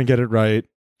I couldn't get it right.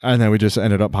 And then we just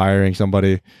ended up hiring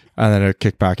somebody, and then it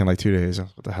kicked back in like 2 days.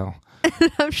 What the hell?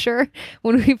 I'm sure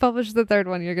when we publish the third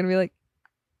one, you're going to be like,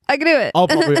 I can do it. I'll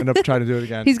probably end up trying to do it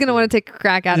again. He's going to want to take a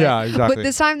crack at it. Yeah, exactly. But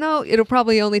this time, though, it'll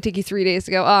probably only take you 3 days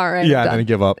to go, all right. Yeah, and then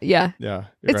give up. Yeah. Yeah,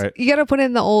 you're right. You got to put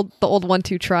in the old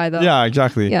 1-2 try, though. Yeah,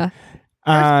 exactly. Yeah.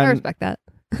 I respect that.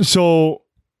 So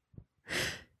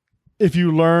if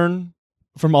you learn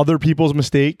from other people's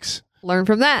mistakes, learn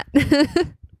from that.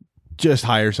 just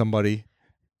hire somebody.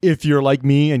 If you're like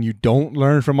me and you don't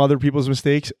learn from other people's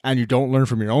mistakes and you don't learn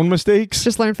from your own mistakes,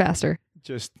 just learn faster.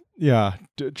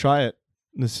 Try it.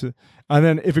 And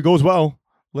then if it goes well,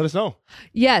 let us know.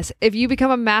 Yes. If you become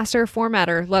a master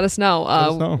formatter, let us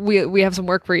know. We have some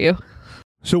work for you.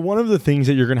 So one of the things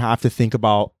that you're going to have to think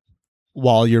about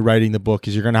while you're writing the book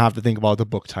is you're going to have to think about the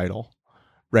book title,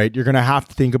 right? You're going to have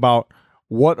to think about,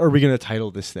 what are we going to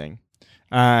title this thing?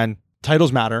 And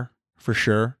titles matter for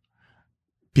sure.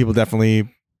 People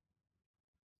definitely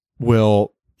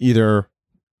will either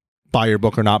buy your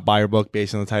book or not buy your book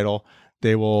based on the title.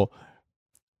 Your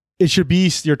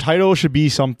title should be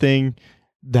something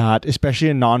that, especially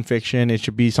in nonfiction, it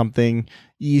should be something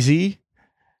easy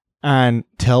and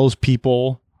tells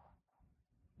people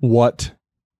what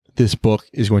this book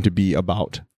is going to be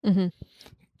about. Mm-hmm.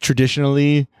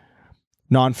 Traditionally,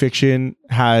 nonfiction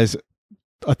has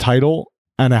a title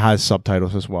and it has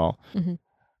subtitles as well. Mhm.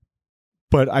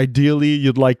 But ideally,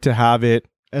 you'd like to have it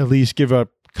at least give a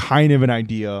kind of an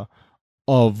idea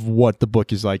of what the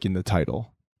book is like in the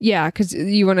title. Yeah, because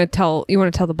you want to tell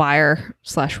the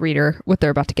buyer/reader what they're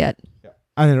about to get.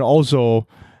 And then also,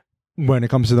 when it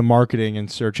comes to the marketing and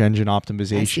search engine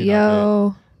optimization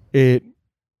of SEO. it,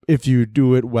 if you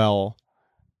do it well,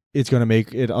 it's going to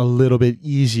make it a little bit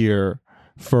easier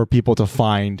for people to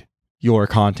find your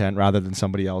content rather than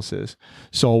somebody else's.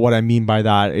 So what I mean by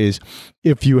that is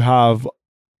if you have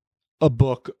a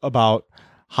book about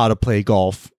how to play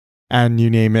golf and you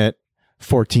name it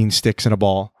 14 sticks and a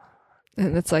ball.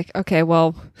 And it's like, okay,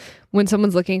 well, when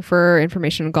someone's looking for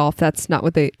information on golf, that's not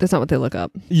what they look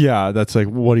up. Yeah, that's like,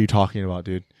 what are you talking about,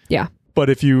 dude? Yeah. But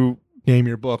if you name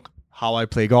your book How I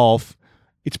Play Golf,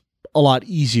 it's a lot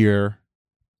easier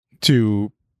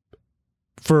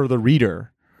for the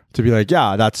reader to be like,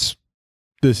 yeah,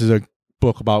 this is a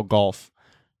book about golf.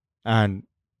 And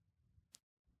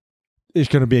it's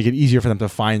going to make it easier for them to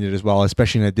find it as well,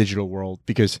 especially in a digital world,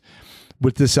 because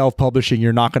with the self-publishing,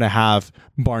 you're not going to have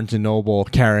Barnes & Noble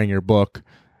carrying your book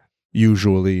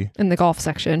usually. In the golf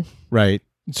section. Right.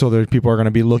 So people are going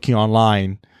to be looking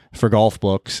online for golf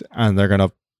books, and they're going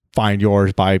to find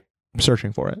yours by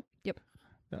searching for it. Yep.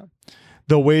 Yeah.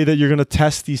 The way that you're going to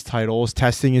test these titles,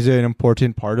 testing is an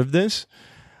important part of this.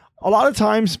 A lot of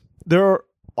times, there are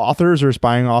authors or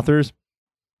aspiring authors,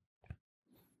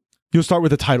 you'll start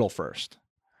with the title first,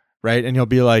 right? And you'll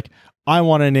be like, I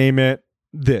want to name it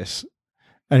this.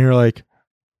 And you're like,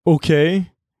 okay,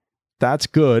 that's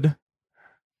good.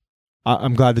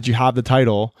 I'm glad that you have the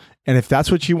title. And if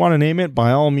that's what you want to name it,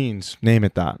 by all means, name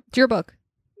it that. It's your book.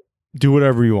 Do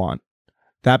whatever you want.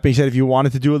 That being said, if you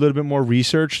wanted to do a little bit more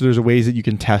research, there's ways that you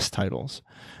can test titles.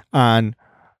 And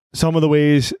some of the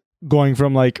ways going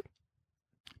from like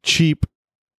cheap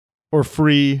or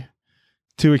free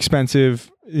to expensive,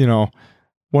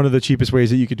 one of the cheapest ways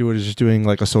that you could do it is just doing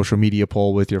like a social media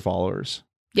poll with your followers.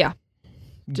 Yeah.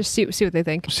 Just see what they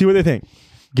think. See what they think.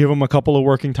 Give them a couple of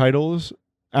working titles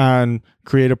and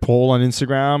create a poll on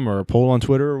Instagram or a poll on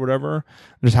Twitter or whatever,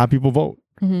 and just have people vote.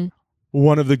 Mm-hmm.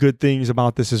 One of the good things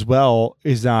about this as well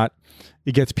is that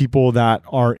it gets people that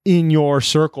are in your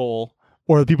circle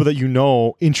or the people that you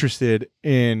know interested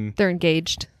in They're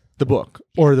engaged. the book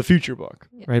or the future book.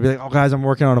 Yeah. Right? Be like, oh guys, I'm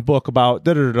working on a book about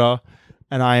da-da-da-da,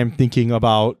 and I am thinking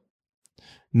about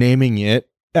naming it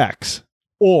X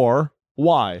or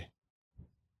Y.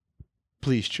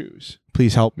 Please choose.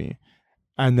 Please help me.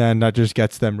 And then that just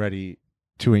gets them ready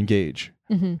to engage.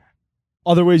 Mm-hmm.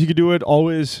 Other ways you could do it,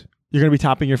 always, you're going to be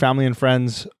tapping your family and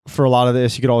friends for a lot of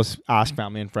this. You could always ask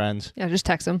family and friends. Yeah, just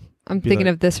text them. I'm Be thinking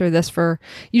like- of this or this for...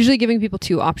 Usually giving people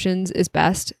 2 options is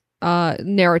best.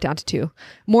 Narrow it down to 2.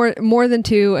 More than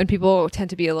 2, and people tend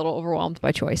to be a little overwhelmed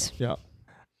by choice. Yeah.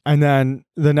 And then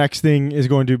the next thing is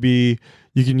going to be,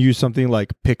 you can use something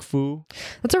like PickFu.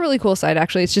 That's a really cool site,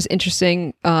 actually. It's just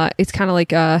interesting. It's kind of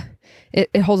like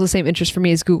it holds the same interest for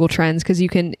me as Google Trends, because you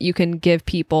can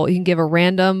give a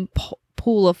random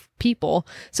pool of people.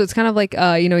 So it's kind of like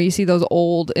you see those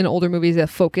in older movies, the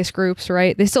focus groups,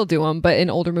 right? They still do them, but in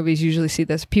older movies, you usually see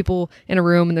this people in a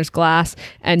room and there's glass,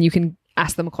 and you can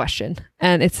ask them a question,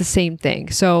 and it's the same thing.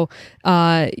 So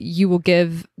you'll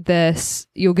give this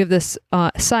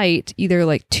site either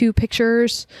like 2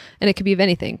 pictures, and it could be of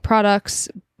anything, products.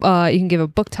 You can give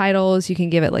it book titles, you can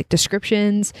give it like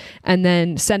descriptions, and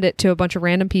then send it to a bunch of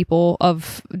random people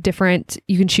of different,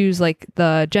 you can choose like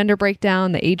the gender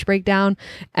breakdown, the age breakdown,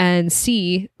 and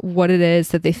see what it is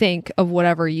that they think of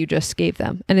whatever you just gave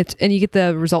them. And you get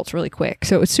the results really quick.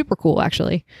 So it's super cool,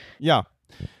 actually. Yeah.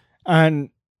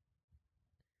 And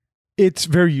it's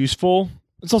very useful.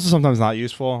 It's also sometimes not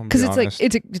useful. Because it's like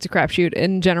it's a crapshoot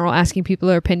in general, asking people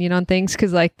their opinion on things,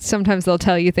 because like sometimes they'll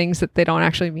tell you things that they don't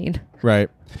actually mean. Right.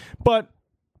 But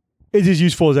it's as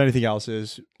useful as anything else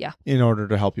is. Yeah. In order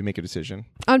to help you make a decision.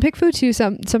 On PickFu too,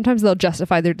 sometimes they'll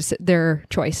justify their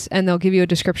choice, and they'll give you a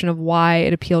description of why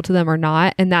it appealed to them or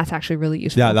not, and that's actually really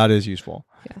useful. Yeah, that is useful.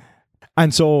 Yeah.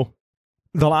 And so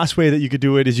the last way that you could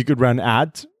do it is you could run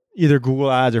ads, either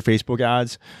Google ads or Facebook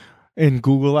ads. In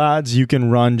Google ads, you can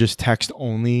run just text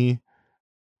only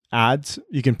ads.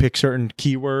 You can pick certain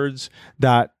keywords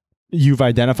that you've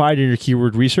identified in your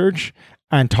keyword research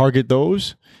and target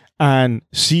those and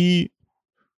see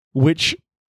which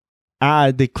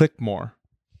ad they click more,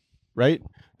 right?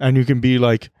 And you can be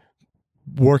like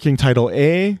working title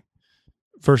A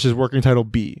versus working title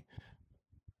B.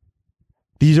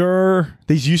 These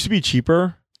used to be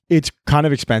cheaper. It's kind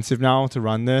of expensive now to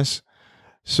run this.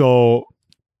 So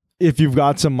if you've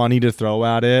got some money to throw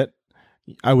at it,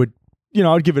 I'd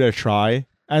give it a try.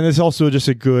 And it's also just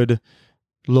a good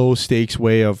low stakes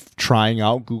way of trying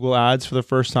out Google ads for the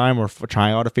first time, or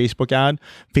trying out a Facebook ad.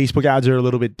 Facebook ads are a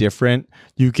little bit different.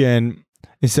 You can,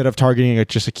 instead of targeting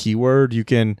just a keyword, you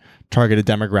can target a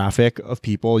demographic of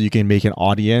people. You can make an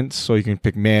audience. So you can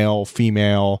pick male,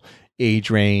 female,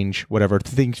 age range, whatever.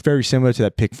 Things very similar to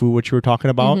that pick food, which you were talking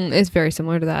about. It's very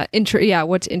similar to that.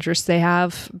 What interests they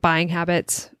have, buying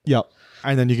habits. Yep.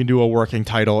 And then you can do a working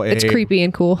title A. It's creepy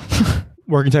and cool.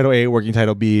 Working title A, working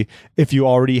title B. If you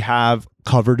already have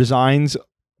cover designs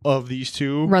of these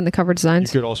two, Run the cover you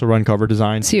designs. could also run cover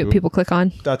designs. See what people click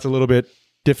on. That's a little bit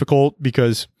difficult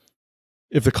because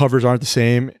if the covers aren't the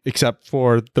same except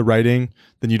for the writing,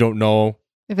 then you don't know.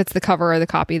 If it's the cover or the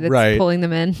copy that's Right. pulling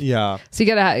them in. Yeah. So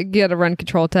you gotta run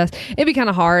control tests. It'd be kind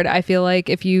of hard, I feel like,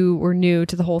 if you were new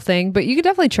to the whole thing, but you could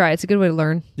definitely try. It's a good way to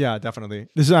learn. Yeah, definitely.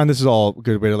 This is all a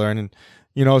good way to learn. And,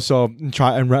 so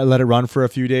try and let it run for a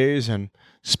few days and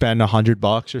spend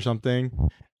 $100 or something.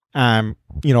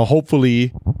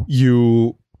 Hopefully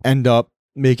you end up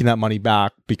making that money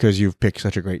back because you've picked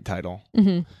such a great title.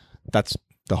 Mm-hmm. That's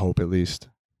the hope, at least.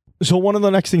 So one of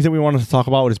the next things that we wanted to talk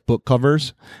about is book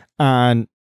covers. And,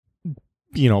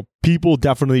 people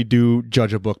definitely do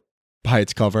judge a book by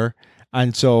its cover.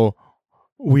 And so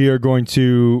we are going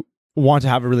to want to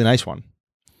have a really nice one.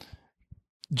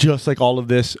 Just like all of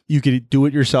this, you could do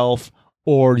it yourself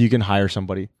or you can hire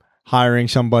somebody. Hiring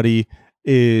somebody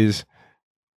is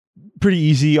pretty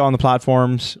easy on the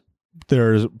platforms.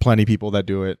 There's plenty of people that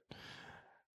do it.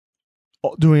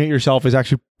 Doing it yourself is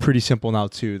actually pretty simple now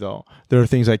too, though. There are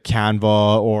things like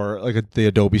Canva or like the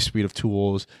Adobe suite of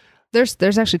tools.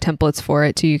 There's actually templates for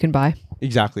it too you can buy.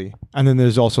 Exactly. And then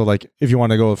there's also like, if you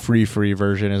want to go a free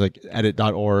version, is like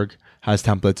edit.org has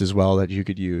templates as well that you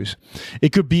could use.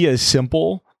 It could be as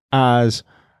simple as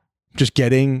just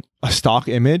getting a stock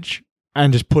image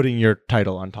and just putting your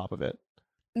title on top of it.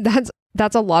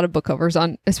 That's a lot of book covers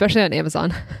especially on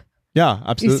Amazon. Yeah,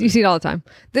 absolutely. You see it all the time.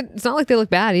 It's not like they look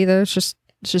bad either. It's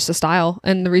just a style.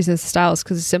 And the reason it's a style is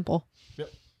because it's simple. Yep.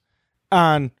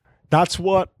 And that's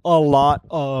what a lot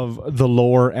of the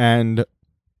lower end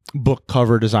book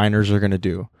cover designers are going to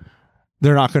do.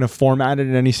 They're not going to format it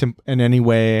in any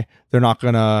way. They're not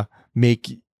going to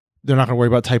worry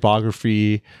about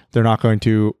typography. They're not going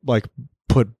to like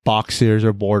put boxes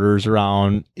or borders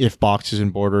around if boxes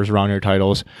and borders around your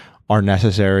titles are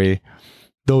necessary.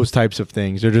 Those types of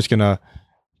things. They're just going to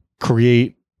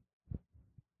create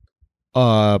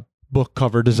a book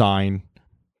cover design,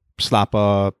 slap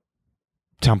a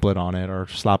template on it or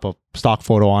slap a stock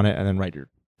photo on it, and then write your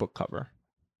book cover.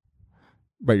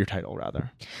 Write your title,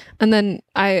 rather. And then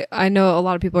I know a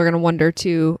lot of people are going to wonder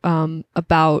too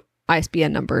about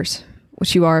ISBN numbers,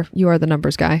 which you are the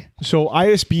numbers guy. So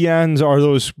ISBNs are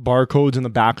those barcodes in the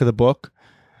back of the book.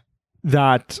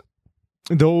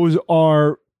 Those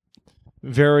are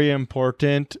very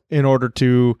important in order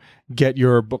to get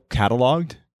your book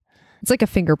cataloged. It's like a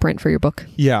fingerprint for your book.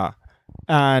 Yeah.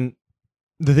 And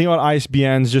the thing about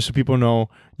ISBNs, just so people know,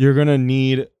 you're going to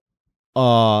need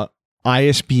a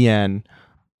ISBN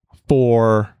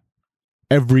for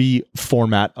every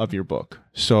format of your book.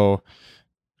 So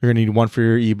you're going to need one for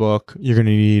your ebook. You're going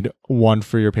to need one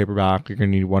for your paperback. You're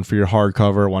going to need one for your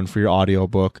hardcover, one for your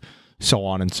audiobook, so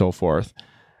on and so forth.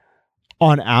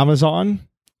 On Amazon,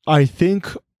 I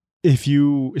think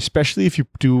especially if you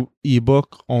do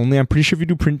ebook only, I'm pretty sure if you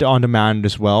do print on demand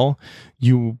as well,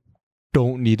 you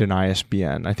don't need an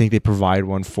ISBN. I think they provide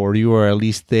one for you, or at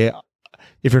least if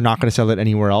you're not going to sell it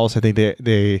anywhere else, I think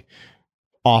they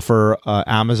offer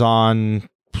Amazon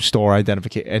store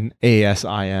identification, an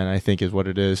ASIN, I think is what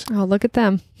it is. Oh, look at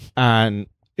them. And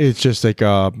it's just like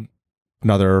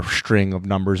another string of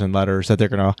numbers and letters that they're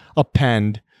going to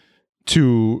append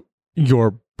to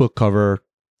your book cover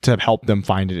to help them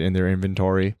find it in their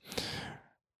inventory.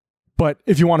 But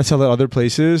if you want to sell it other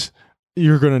places,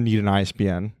 you're going to need an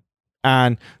ISBN.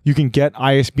 And you can get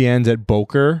ISBNs at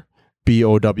Bowker,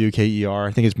 BOWKER.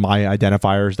 I think it's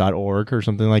myidentifiers.org or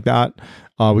something like that.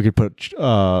 We could put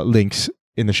links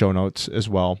in the show notes as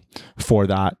well for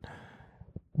that.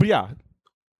 But yeah,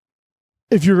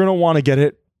 if you're going to want to get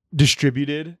it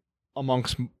distributed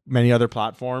amongst many other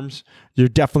platforms, you're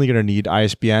definitely going to need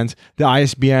ISBNs. The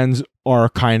ISBNs are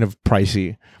kind of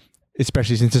pricey,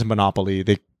 especially since it's a monopoly.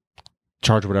 They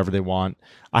charge whatever they want.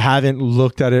 I haven't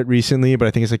looked at it recently, but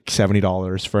I think it's like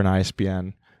 $70 for an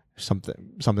ISBN,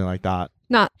 something like that.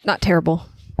 Not terrible.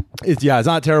 It's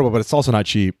not terrible, but it's also not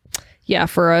cheap. Yeah,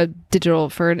 for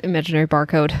an imaginary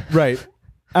barcode. Right.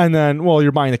 And then, well,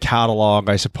 you're buying the catalog,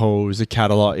 I suppose, the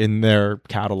catalog in their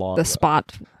catalog. The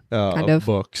spot kind of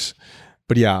books.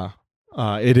 But yeah,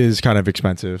 it is kind of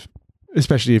expensive.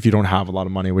 especially if you don't have a lot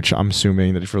of money, which I'm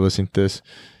assuming that if you're listening to this,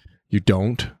 you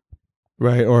don't,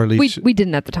 right? Or at least we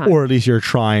didn't at the time. or at least you're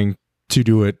trying to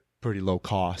do it pretty low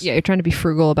cost. Yeah, you're trying to be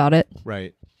frugal about it.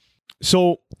 Right.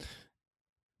 So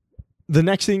the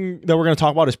next thing that we're going to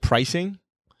talk about is pricing,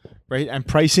 right? And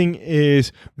pricing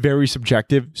is very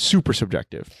subjective, super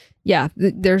subjective. Yeah,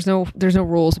 there's no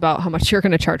rules about how much you're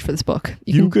going to charge for this book.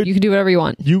 You can do whatever you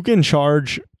want. You can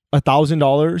charge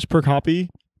 $1,000 per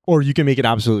copy, or you can make it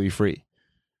absolutely free.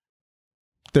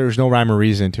 There's no rhyme or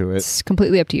reason to it. It's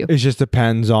completely up to you. It just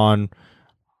depends on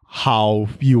how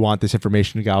you want this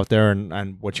information to get out there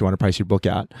and what you want to price your book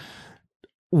at.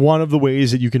 One of the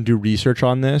ways that you can do research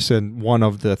on this, and one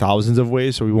of the thousands of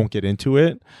ways, so we won't get into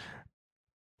it,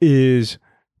 is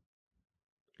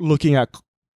looking at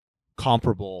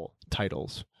comparable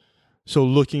titles. So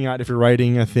looking at if you're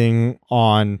writing a thing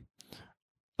on,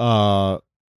 we'll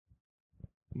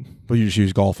just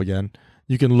use golf again.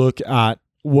 You can look at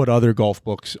what other golf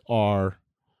books are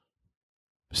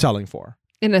selling for.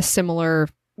 In a similar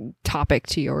topic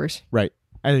to yours. Right.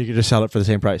 And you can just sell it for the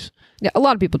same price. Yeah, a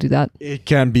lot of people do that. It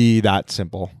can be that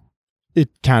simple. It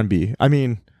can be. I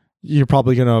mean, you're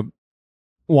probably going to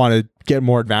want to get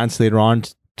more advanced later on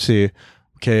to see,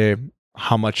 okay,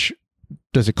 how much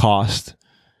does it cost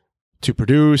to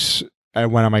produce?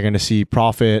 And when am I going to see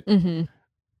profit? Mm-hmm.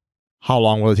 How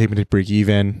long will it take me to break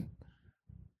even?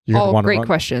 All great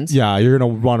questions. Yeah, you're going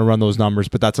to want to run those numbers,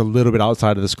 but that's a little bit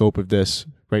outside of the scope of this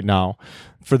right now.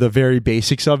 For the very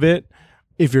basics of it,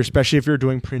 especially if you're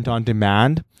doing print on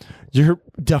demand, you're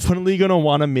definitely going to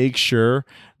want to make sure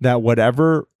that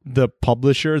whatever the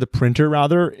printer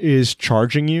rather, is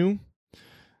charging you,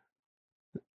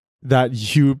 that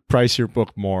you price your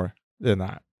book more than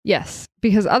that. Yes,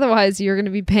 because otherwise you're going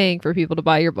to be paying for people to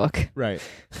buy your book. Right.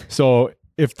 So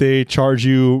if they charge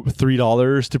you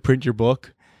 $3 to print your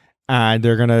book and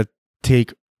they're going to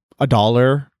take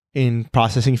 $1 in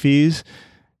processing fees,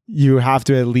 you have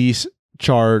to at least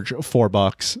charge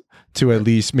 $4 to at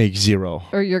least make $0.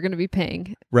 Or you're going to be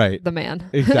paying the man.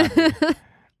 Exactly.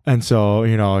 And so,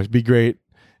 it'd be great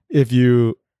if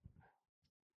you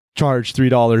charge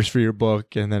 $3 for your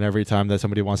book, and then every time that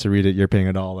somebody wants to read it, you're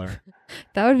paying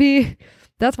 $1.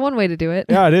 That's one way to do it.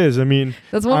 Yeah, it is. I mean,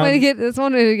 that's one way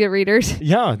to get readers.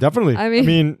 Yeah, definitely. I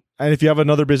mean, and if you have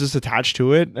another business attached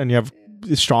to it and you have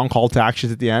a strong call to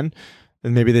actions at the end,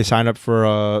 and maybe they sign up for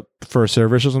a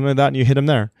service or something like that, and you hit them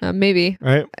there. Maybe.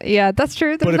 Right? Yeah, that's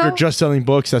true. But if you're just selling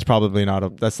books, that's probably not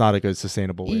a good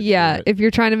sustainable way. Yeah, to do it. if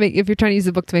you're trying to use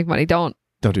the book to make money, don't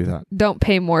do that. Don't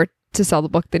pay more to sell the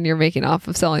book than you're making off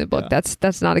of selling the book. Yeah.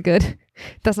 That's not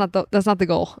the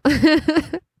goal.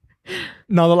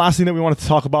 Now, the last thing that we wanted to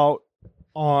talk about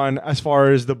on as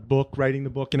far as the book, writing the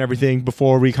book and everything,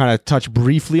 before we kind of touch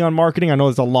briefly on marketing. I know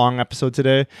it's a long episode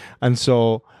today, and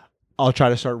so I'll try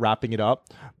to start wrapping it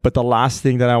up. But the last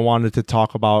thing that I wanted to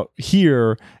talk about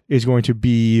here is going to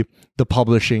be the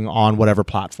publishing on whatever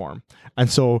platform. And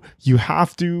so you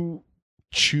have to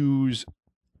choose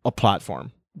a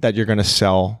platform that you're going to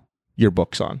sell your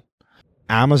books on.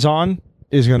 Amazon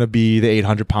is going to be the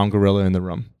 800-pound gorilla in the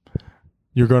room.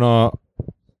 You're going to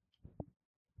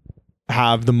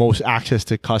have the most access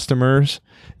to customers.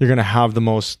 You're going to have the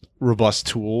most robust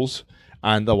tools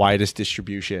and the widest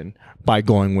distribution by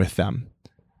going with them,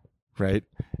 right?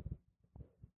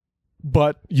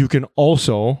 But you can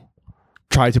also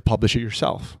try to publish it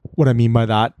yourself. What I mean by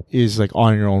that is like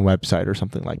on your own website or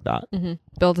something like that. Mm-hmm.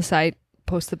 Build a site,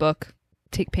 post the book,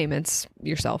 take payments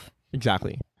yourself.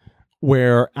 Exactly.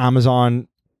 Where Amazon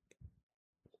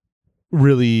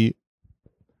really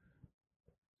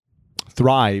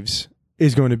thrives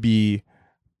is going to be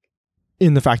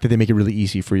in the fact that they make it really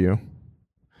easy for you.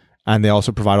 And they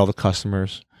also provide all the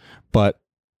customers. But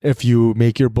if you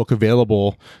make your book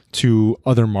available to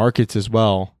other markets as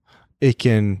well, it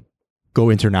can go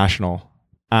international.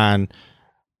 And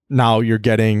now you're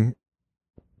getting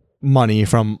money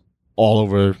from all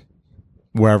over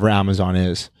wherever Amazon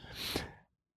is.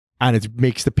 And it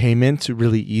makes the payment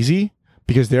really easy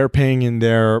because they're paying in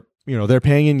they're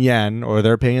paying in yen or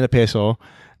they're paying in the peso,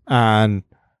 and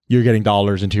you're getting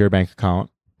dollars into your bank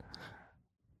account.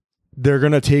 They're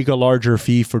going to take a larger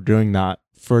fee for doing that,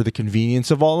 for the convenience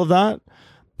of all of that,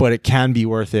 but it can be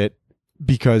worth it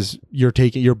because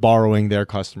you're borrowing their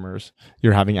customers.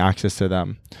 You're having access to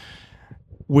them.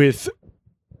 With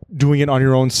doing it on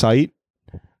your own site,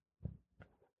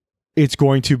 it's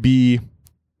going to be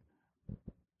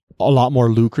a lot more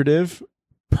lucrative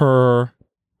per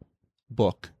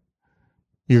book.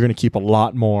 You're going to keep a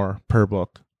lot more per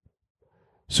book.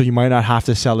 So you might not have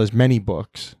to sell as many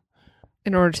books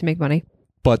in order to make money.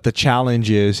 But the challenge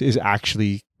is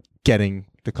actually getting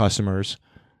the customers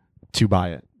to buy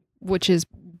it. Which is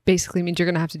basically means you're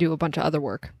going to have to do a bunch of other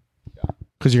work.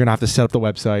 Because you're going to have to set up the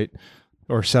website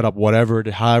or set up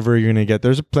however you're going to get.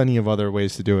 There's plenty of other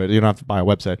ways to do it. You don't have to buy a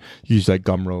website. You use like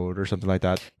Gumroad or something like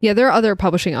that. Yeah, there are other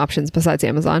publishing options besides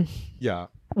Amazon. Yeah.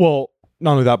 Well,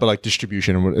 not only that, but like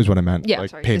distribution is what I meant. Yeah, like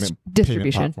sorry. payment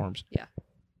Distribution platforms. Yeah.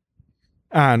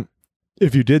 And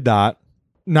if you did that,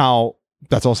 now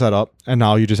that's all set up. And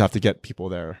now you just have to get people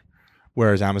there.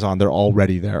 Whereas Amazon, they're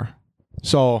already there.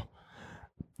 So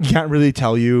you can't really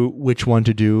tell you which one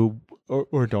to do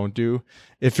or don't do.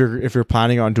 If you're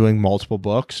planning on doing multiple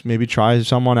books, maybe try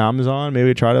some on Amazon.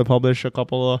 Maybe try to publish a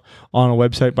couple on a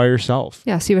website by yourself.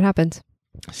 Yeah, see what happens.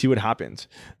 See what happens.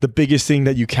 The biggest thing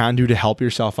that you can do to help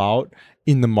yourself out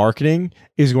in the marketing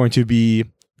is going to be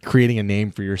creating a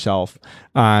name for yourself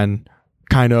and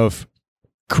kind of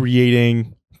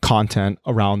creating content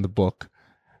around the book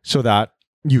so that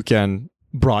you can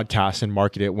broadcast and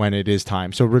market it when it is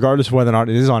time. So regardless of whether or not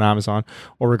it is on Amazon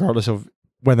or regardless of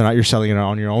whether or not you're selling it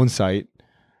on your own site,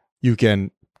 you can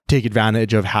take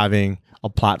advantage of having a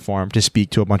platform to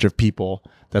speak to a bunch of people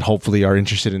that hopefully are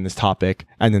interested in this topic,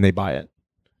 and then they buy it.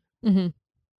 Mm-hmm.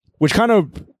 Which kind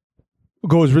of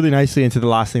goes really nicely into the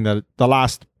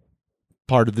last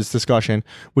part of this discussion,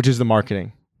 which is the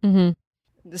marketing. Mm-hmm.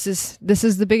 This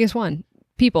is the biggest one.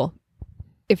 People.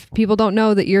 If people don't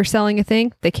know that you're selling a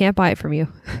thing, they can't buy it from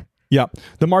you. Yeah.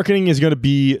 The marketing is going to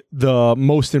be the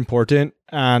most important.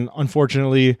 And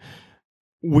unfortunately,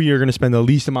 we are going to spend the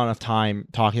least amount of time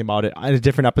talking about it. In a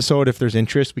different episode, if there's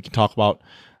interest, we can talk about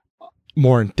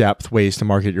more in-depth ways to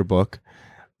market your book.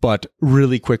 But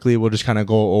really quickly, we'll just kind of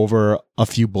go over a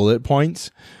few bullet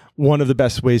points. One of the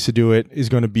best ways to do it is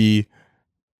going to be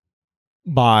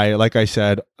by, like I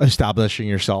said, establishing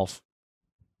yourself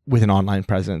with an online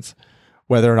presence.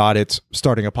 Whether or not it's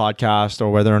starting a podcast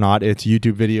or whether or not it's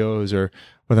YouTube videos or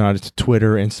whether or not it's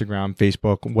Twitter, Instagram,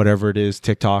 Facebook, whatever it is,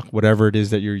 TikTok, whatever it is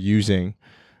that you're using,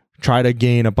 try to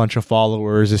gain a bunch of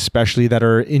followers, especially that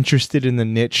are interested in the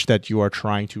niche that you are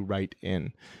trying to write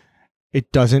in.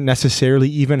 It doesn't necessarily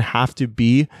even have to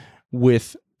be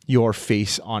with your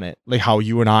face on it, like how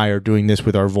you and I are doing this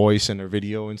with our voice and our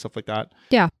video and stuff like that.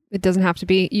 Yeah, it doesn't have to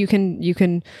be. You can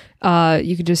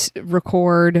just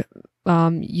record.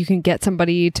 You can get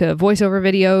somebody to voice over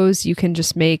videos. You can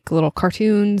just make little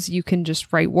cartoons. You can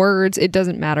just write words. It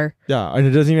doesn't matter. Yeah, and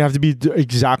it doesn't even have to be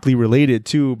exactly related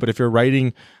to. But if you're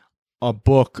writing a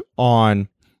book on,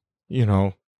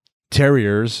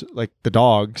 terriers, like the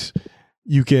dogs,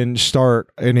 you can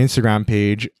start an Instagram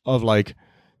page of like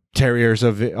terriers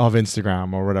of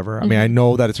Instagram or whatever. I mean, I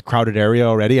know that it's a crowded area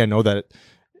already. I know that,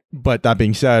 but that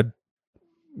being said,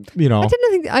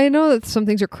 I know that some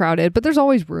things are crowded, but there's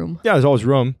always room. Yeah, there's always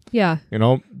room. Yeah.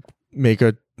 Make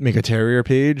a terrier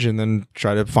page and then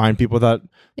try to find people that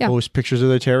post pictures of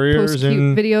their terriers, post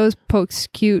cute videos,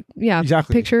 post cute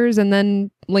pictures, and then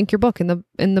link your book in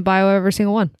the bio of every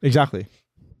single one. Exactly.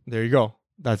 There you go.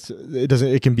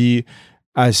 It can be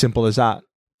as simple as that.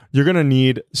 You're going to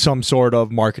need some sort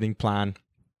of marketing plan,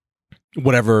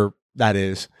 whatever that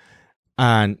is.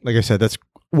 And like I said, that's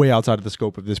way outside of the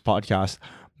scope of this podcast.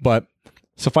 But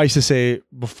suffice to say,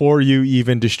 before you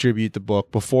even distribute the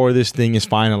book, before this thing is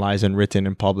finalized and written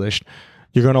and published,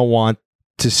 you're going to want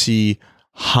to see,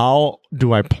 how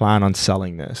do I plan on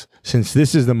selling this? Since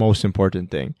this is the most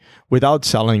important thing. Without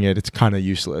selling it, it's kind of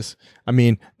useless. I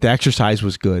mean, the exercise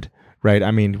was good, right?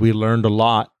 I mean, we learned a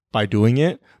lot by doing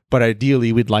it, but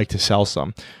ideally we'd like to sell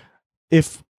some.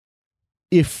 If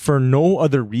for no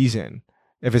other reason,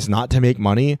 if it's not to make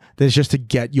money, then it's just to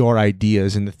get your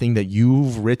ideas and the thing that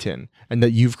you've written and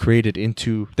that you've created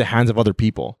into the hands of other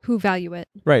people who value it.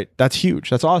 Right. That's huge.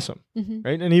 That's awesome. Mm-hmm.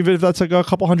 Right. And even if that's like a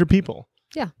couple hundred people.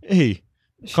 Yeah. Hey,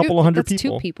 a couple of hundred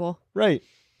people. people. 2 people. Right.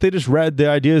 They just read the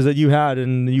ideas that you had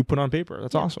and you put on paper.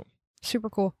 That's awesome. Super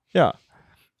cool. Yeah.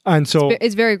 And so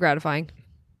it's very gratifying.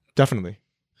 Definitely.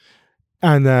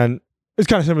 And then it's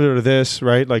kind of similar to this,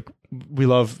 right? Like we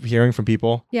love hearing from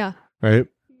people. Yeah. Right.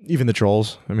 Even the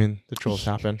trolls. I mean, the trolls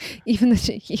happen. even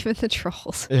the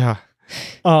trolls. Yeah.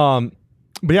 But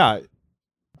yeah,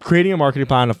 creating a marketing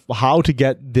plan of how to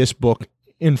get this book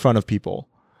in front of people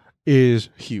is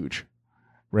huge,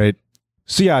 right?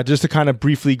 So yeah, just to kind of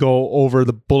briefly go over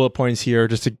the bullet points here,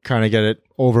 just to kind of get it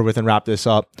over with and wrap this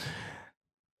up.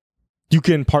 You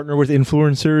can partner with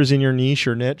influencers in your niche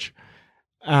or niche,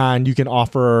 and you can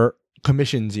offer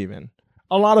commissions even.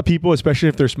 A lot of people, especially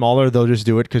if they're smaller, they'll just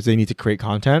do it because they need to create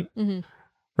content,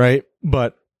 right?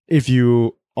 But if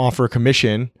you offer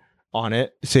commission on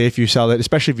it, say if you sell it,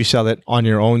 especially if you sell it on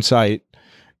your own site,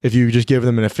 if you just give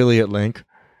them an affiliate link,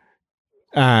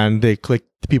 and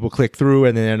people click through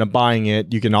and they end up buying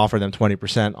it, you can offer them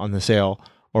 20% on the sale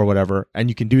or whatever. And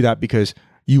you can do that because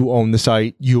you own the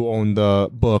site, you own the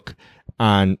book,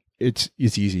 and it's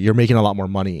easy. You're making a lot more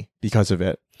money because of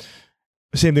it.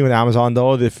 Same thing with Amazon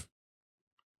though. If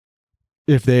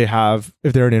they're an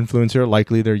influencer,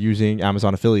 likely they're using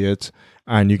Amazon affiliates,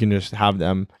 and you can just have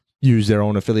them use their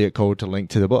own affiliate code to link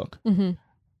to the book. Mm-hmm.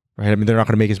 Right? I mean, they're not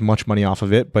going to make as much money off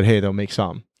of it, but hey, they'll make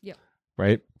some. Yep.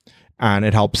 Right? And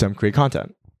it helps them create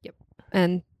content. Yep.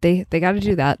 And they got to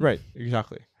do that. Right.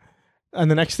 Exactly. And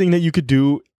the next thing that you could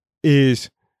do is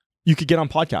you could get on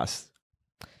podcasts.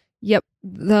 Yep.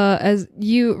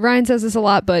 Ryan says this a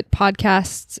lot, but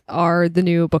podcasts are the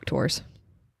new book tours.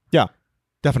 Yeah,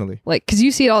 definitely. Like, because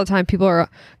you see it all the time. People are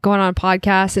going on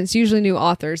podcasts, and it's usually new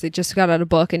authors. They just got out a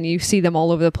book, and you see them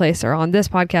all over the place. Or on this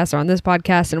podcast, or on this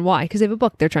podcast. And why? Because they have a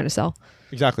book they're trying to sell.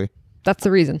 Exactly. That's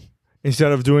the reason.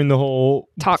 Instead of doing the whole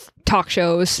talk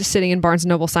shows, sitting in Barnes &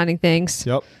 Noble signing things.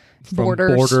 Yep. From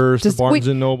Borders to Barnes &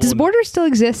 Noble. Does Borders still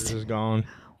exist? Borders is gone.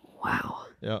 Wow.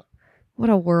 Yep. What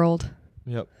a world.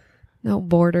 Yep. No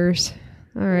Borders.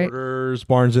 All right. Borders,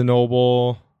 Barnes &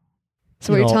 Noble.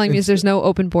 So what you're telling me is there's no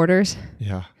open Borders?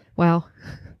 Yeah. Wow.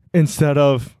 Instead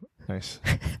of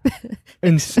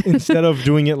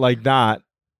doing it like that,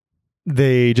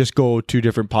 they just go to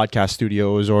different podcast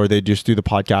studios, or they just do the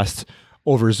podcasts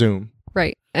over Zoom.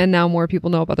 Right. And now more people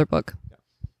know about their book.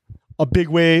 A big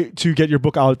way to get your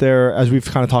book out there, as we've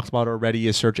kind of talked about already,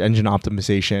 is search engine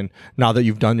optimization. Now that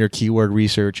you've done your keyword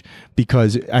research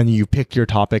and you picked your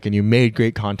topic and you made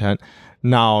great content,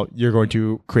 now you're going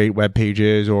to create web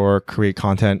pages or create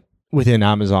content within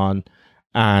Amazon,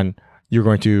 and you're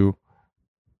going to,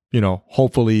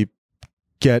 hopefully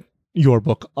get your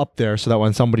book up there so that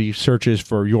when somebody searches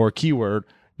for your keyword,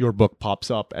 your book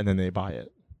pops up and then they buy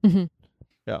it. Mm-hmm.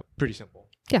 Yeah, pretty simple.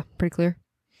 Yeah, pretty clear.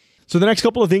 So the next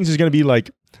couple of things is going to be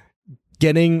like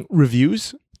getting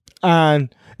reviews,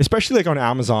 and especially like on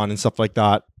Amazon and stuff like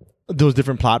that, those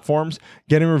different platforms,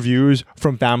 getting reviews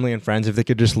from family and friends. If they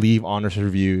could just leave honest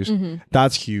reviews,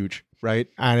 that's huge, right?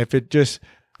 And if it just...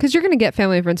 Because you're going to get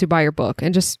family and friends who buy your book,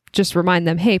 and just remind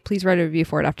them, hey, please write a review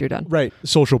for it after you're done. Right.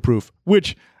 Social proof,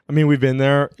 which, I mean, we've been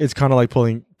there. It's kind of like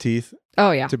pulling teeth.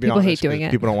 Oh yeah, to be people honest, hate doing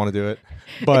it. People don't want to do it.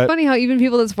 But it's funny how even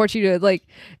people that support you do it, like,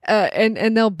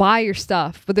 and they'll buy your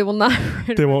stuff, but they will not.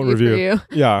 They won't review. For you.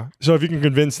 Yeah. So if you can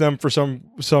convince them for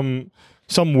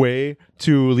some way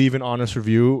to leave an honest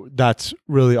review, that's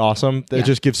really awesome. It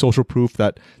just gives social proof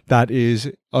that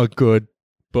is a good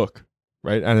book,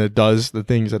 right? And it does the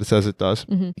things that it says it does.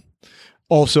 Mm-hmm.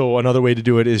 Also, another way to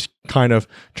do it is kind of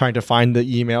trying to find the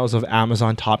emails of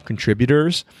Amazon top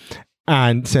contributors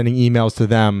and sending emails to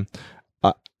them.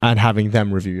 And having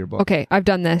them review your book. Okay, I've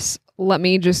done this. Let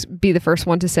me just be the first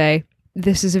one to say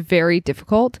this is very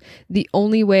difficult. The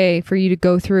only way for you to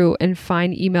go through and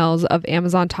find emails of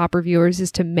Amazon top reviewers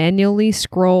is to manually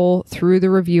scroll through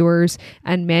the reviewers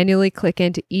and manually click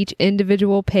into each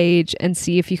individual page and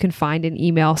see if you can find an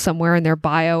email somewhere in their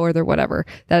bio or their whatever.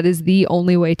 That is the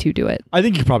only way to do it. I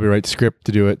think you could probably write script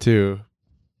to do it too,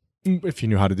 if you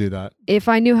knew how to do that. If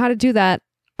I knew how to do that,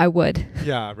 I would.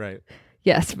 Yeah, right.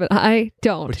 Yes, but I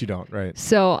don't. But you don't, right?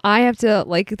 So I have to,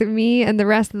 me and the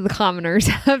rest of the commoners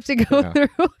have to go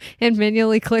through and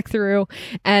manually click through.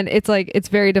 And it's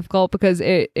very difficult because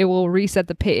it will reset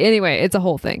the page. Anyway, it's a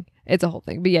whole thing.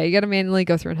 But yeah, you got to manually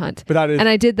go through and hunt. But and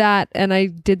I did that. And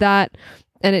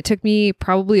it took me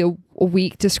probably a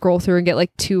week to scroll through and get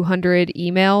like 200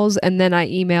 emails. And then I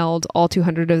emailed all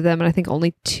 200 of them. And I think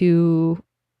only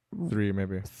three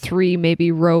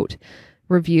maybe wrote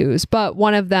reviews. But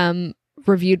one of them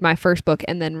reviewed my first book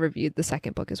and then reviewed the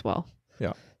second book as well.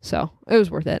 Yeah. So it was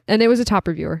worth it. And it was a top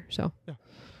reviewer. So yeah.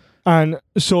 And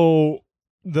so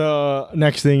the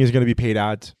next thing is going to be paid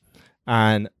ads.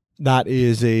 And that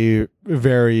is a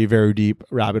very, very deep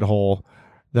rabbit hole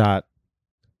that,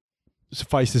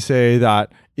 suffice to say,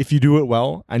 that if you do it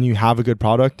well and you have a good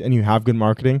product and you have good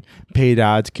marketing, paid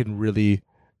ads can really,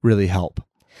 really help.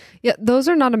 Yeah, those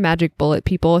are not a magic bullet,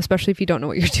 people, especially if you don't know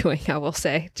what you're doing, I will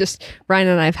say. Just Ryan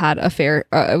and I have had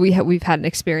we've had an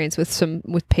experience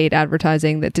with paid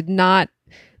advertising that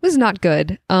was not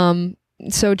good.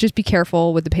 So just be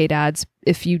careful with the paid ads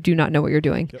if you do not know what you're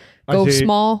doing. Yep. Go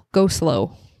small, go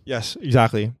slow. Yes,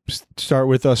 exactly. Start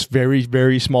with a very,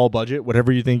 very small budget.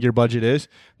 Whatever you think your budget is,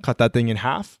 cut that thing in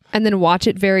half. And then watch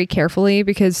it very carefully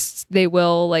because they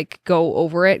will go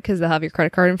over it because they'll have your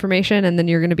credit card information. And then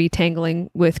you're going to be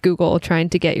tangling with Google trying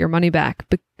to get your money back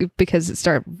because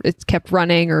it kept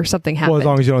running or something happened. Well, as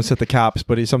long as you don't set the caps,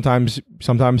 but sometimes.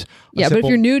 Yeah, but if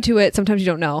you're new to it, sometimes you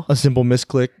don't know. A simple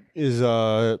misclick is,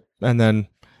 and then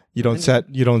You don't set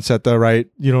your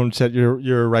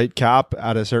right cap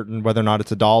at a certain, whether or not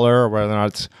it's $1 or whether or not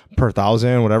it's per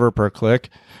 1,000, whatever, per click.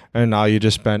 And now you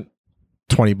just spent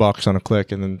 $20 on a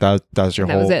click, and then that was your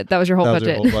whole. That was your whole budget.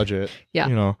 Your whole budget.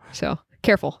 Yeah. So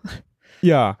careful.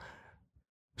 Yeah.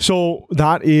 So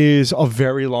that is a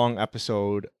very long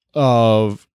episode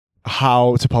of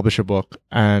how to publish a book,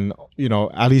 and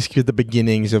at least get the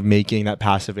beginnings of making that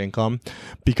passive income,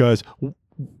 because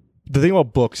the thing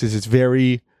about books is it's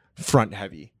very front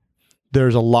heavy.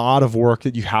 There's a lot of work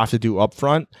that you have to do up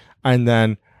front, and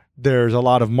then there's a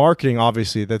lot of marketing,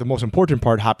 obviously, that the most important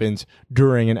part happens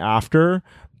during and after,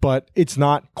 but it's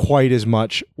not quite as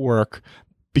much work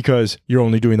because you're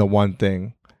only doing the one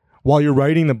thing. While you're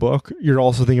writing the book, you're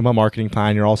also thinking about marketing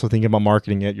plan, you're also thinking about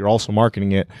marketing it, you're also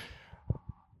marketing it.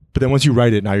 But then once you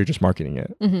write it, now you're just marketing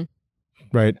it.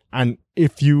 Mm-hmm. Right? And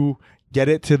if you get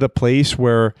it to the place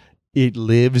where it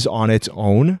lives on its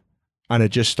own and it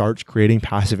just starts creating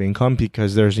passive income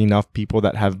because there's enough people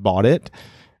that have bought it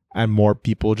and more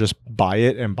people just buy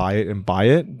it and buy it and buy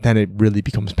it, then it really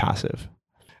becomes passive.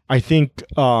 I think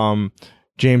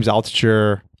James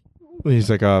Altucher, he's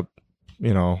like he's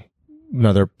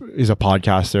a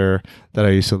podcaster that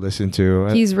I used to listen to.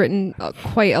 He's written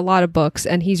quite a lot of books,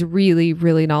 and he's really,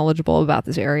 really knowledgeable about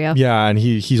this area. Yeah, and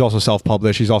he's also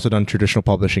self-published. He's also done traditional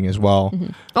publishing as well. Mm-hmm.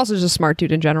 Also just a smart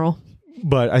dude in general.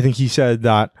 But I think he said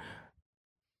that,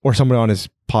 or someone on his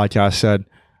podcast said,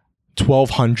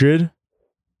 1,200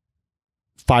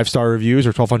 5-star reviews or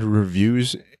 1,200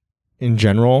 reviews in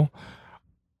general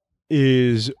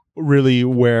is really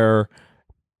where...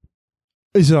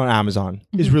 is on Amazon,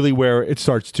 is really where it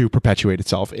starts to perpetuate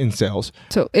itself in sales.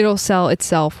 So it'll sell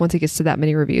itself once it gets to that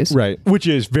many reviews. Right. Which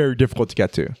is very difficult to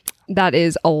get to. That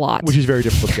is a lot. Which is very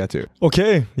difficult to get to.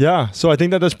 Okay. Yeah. So I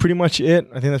think that's pretty much it.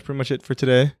 I think that's pretty much it for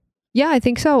today. Yeah, I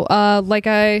think so. Like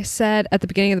I said at the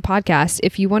beginning of the podcast,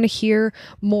 if you want to hear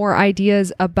more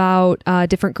ideas about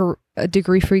different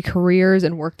degree-free careers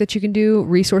and work that you can do,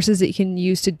 resources that you can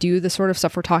use to do the sort of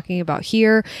stuff we're talking about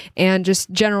here, and just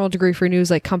general degree-free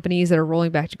news like companies that are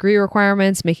rolling back degree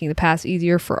requirements, making the path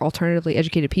easier for alternatively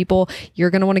educated people, you're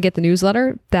going to want to get the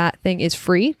newsletter. That thing is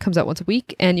free, comes out once a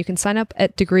week, and you can sign up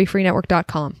at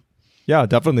degreefreenetwork.com. Yeah,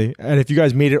 definitely. And if you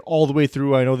guys made it all the way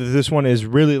through, I know that this one is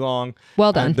really long.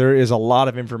 Well done. There is a lot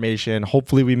of information.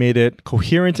 Hopefully we made it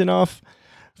coherent enough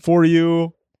for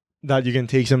you that you can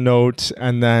take some notes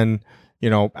and then,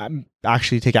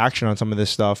 actually take action on some of this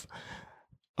stuff.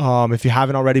 If you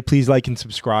haven't already, please like and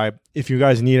subscribe. If you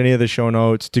guys need any of the show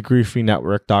notes,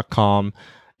 degreefreenetwork.com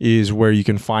is where you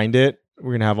can find it.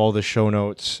 We're going to have all the show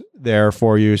notes there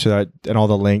for you and all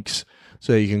the links,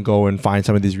 so that you can go and find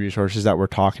some of these resources that we're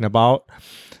talking about.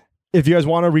 If you guys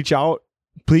want to reach out,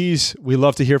 please, we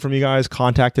love to hear from you guys.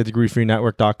 Contact at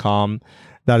degreefreenetwork.com.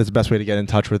 That is the best way to get in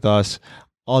touch with us.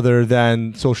 Other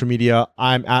than social media,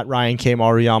 I'm at Ryan K.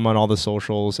 Maruyama on all the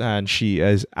socials, and she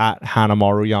is at Hannah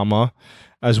Maruyama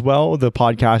as well. The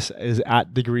podcast is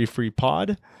at Degree Free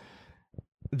Pod.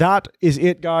 That is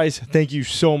it, guys. Thank you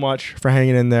so much for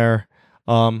hanging in there.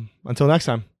 Until next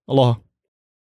time, aloha.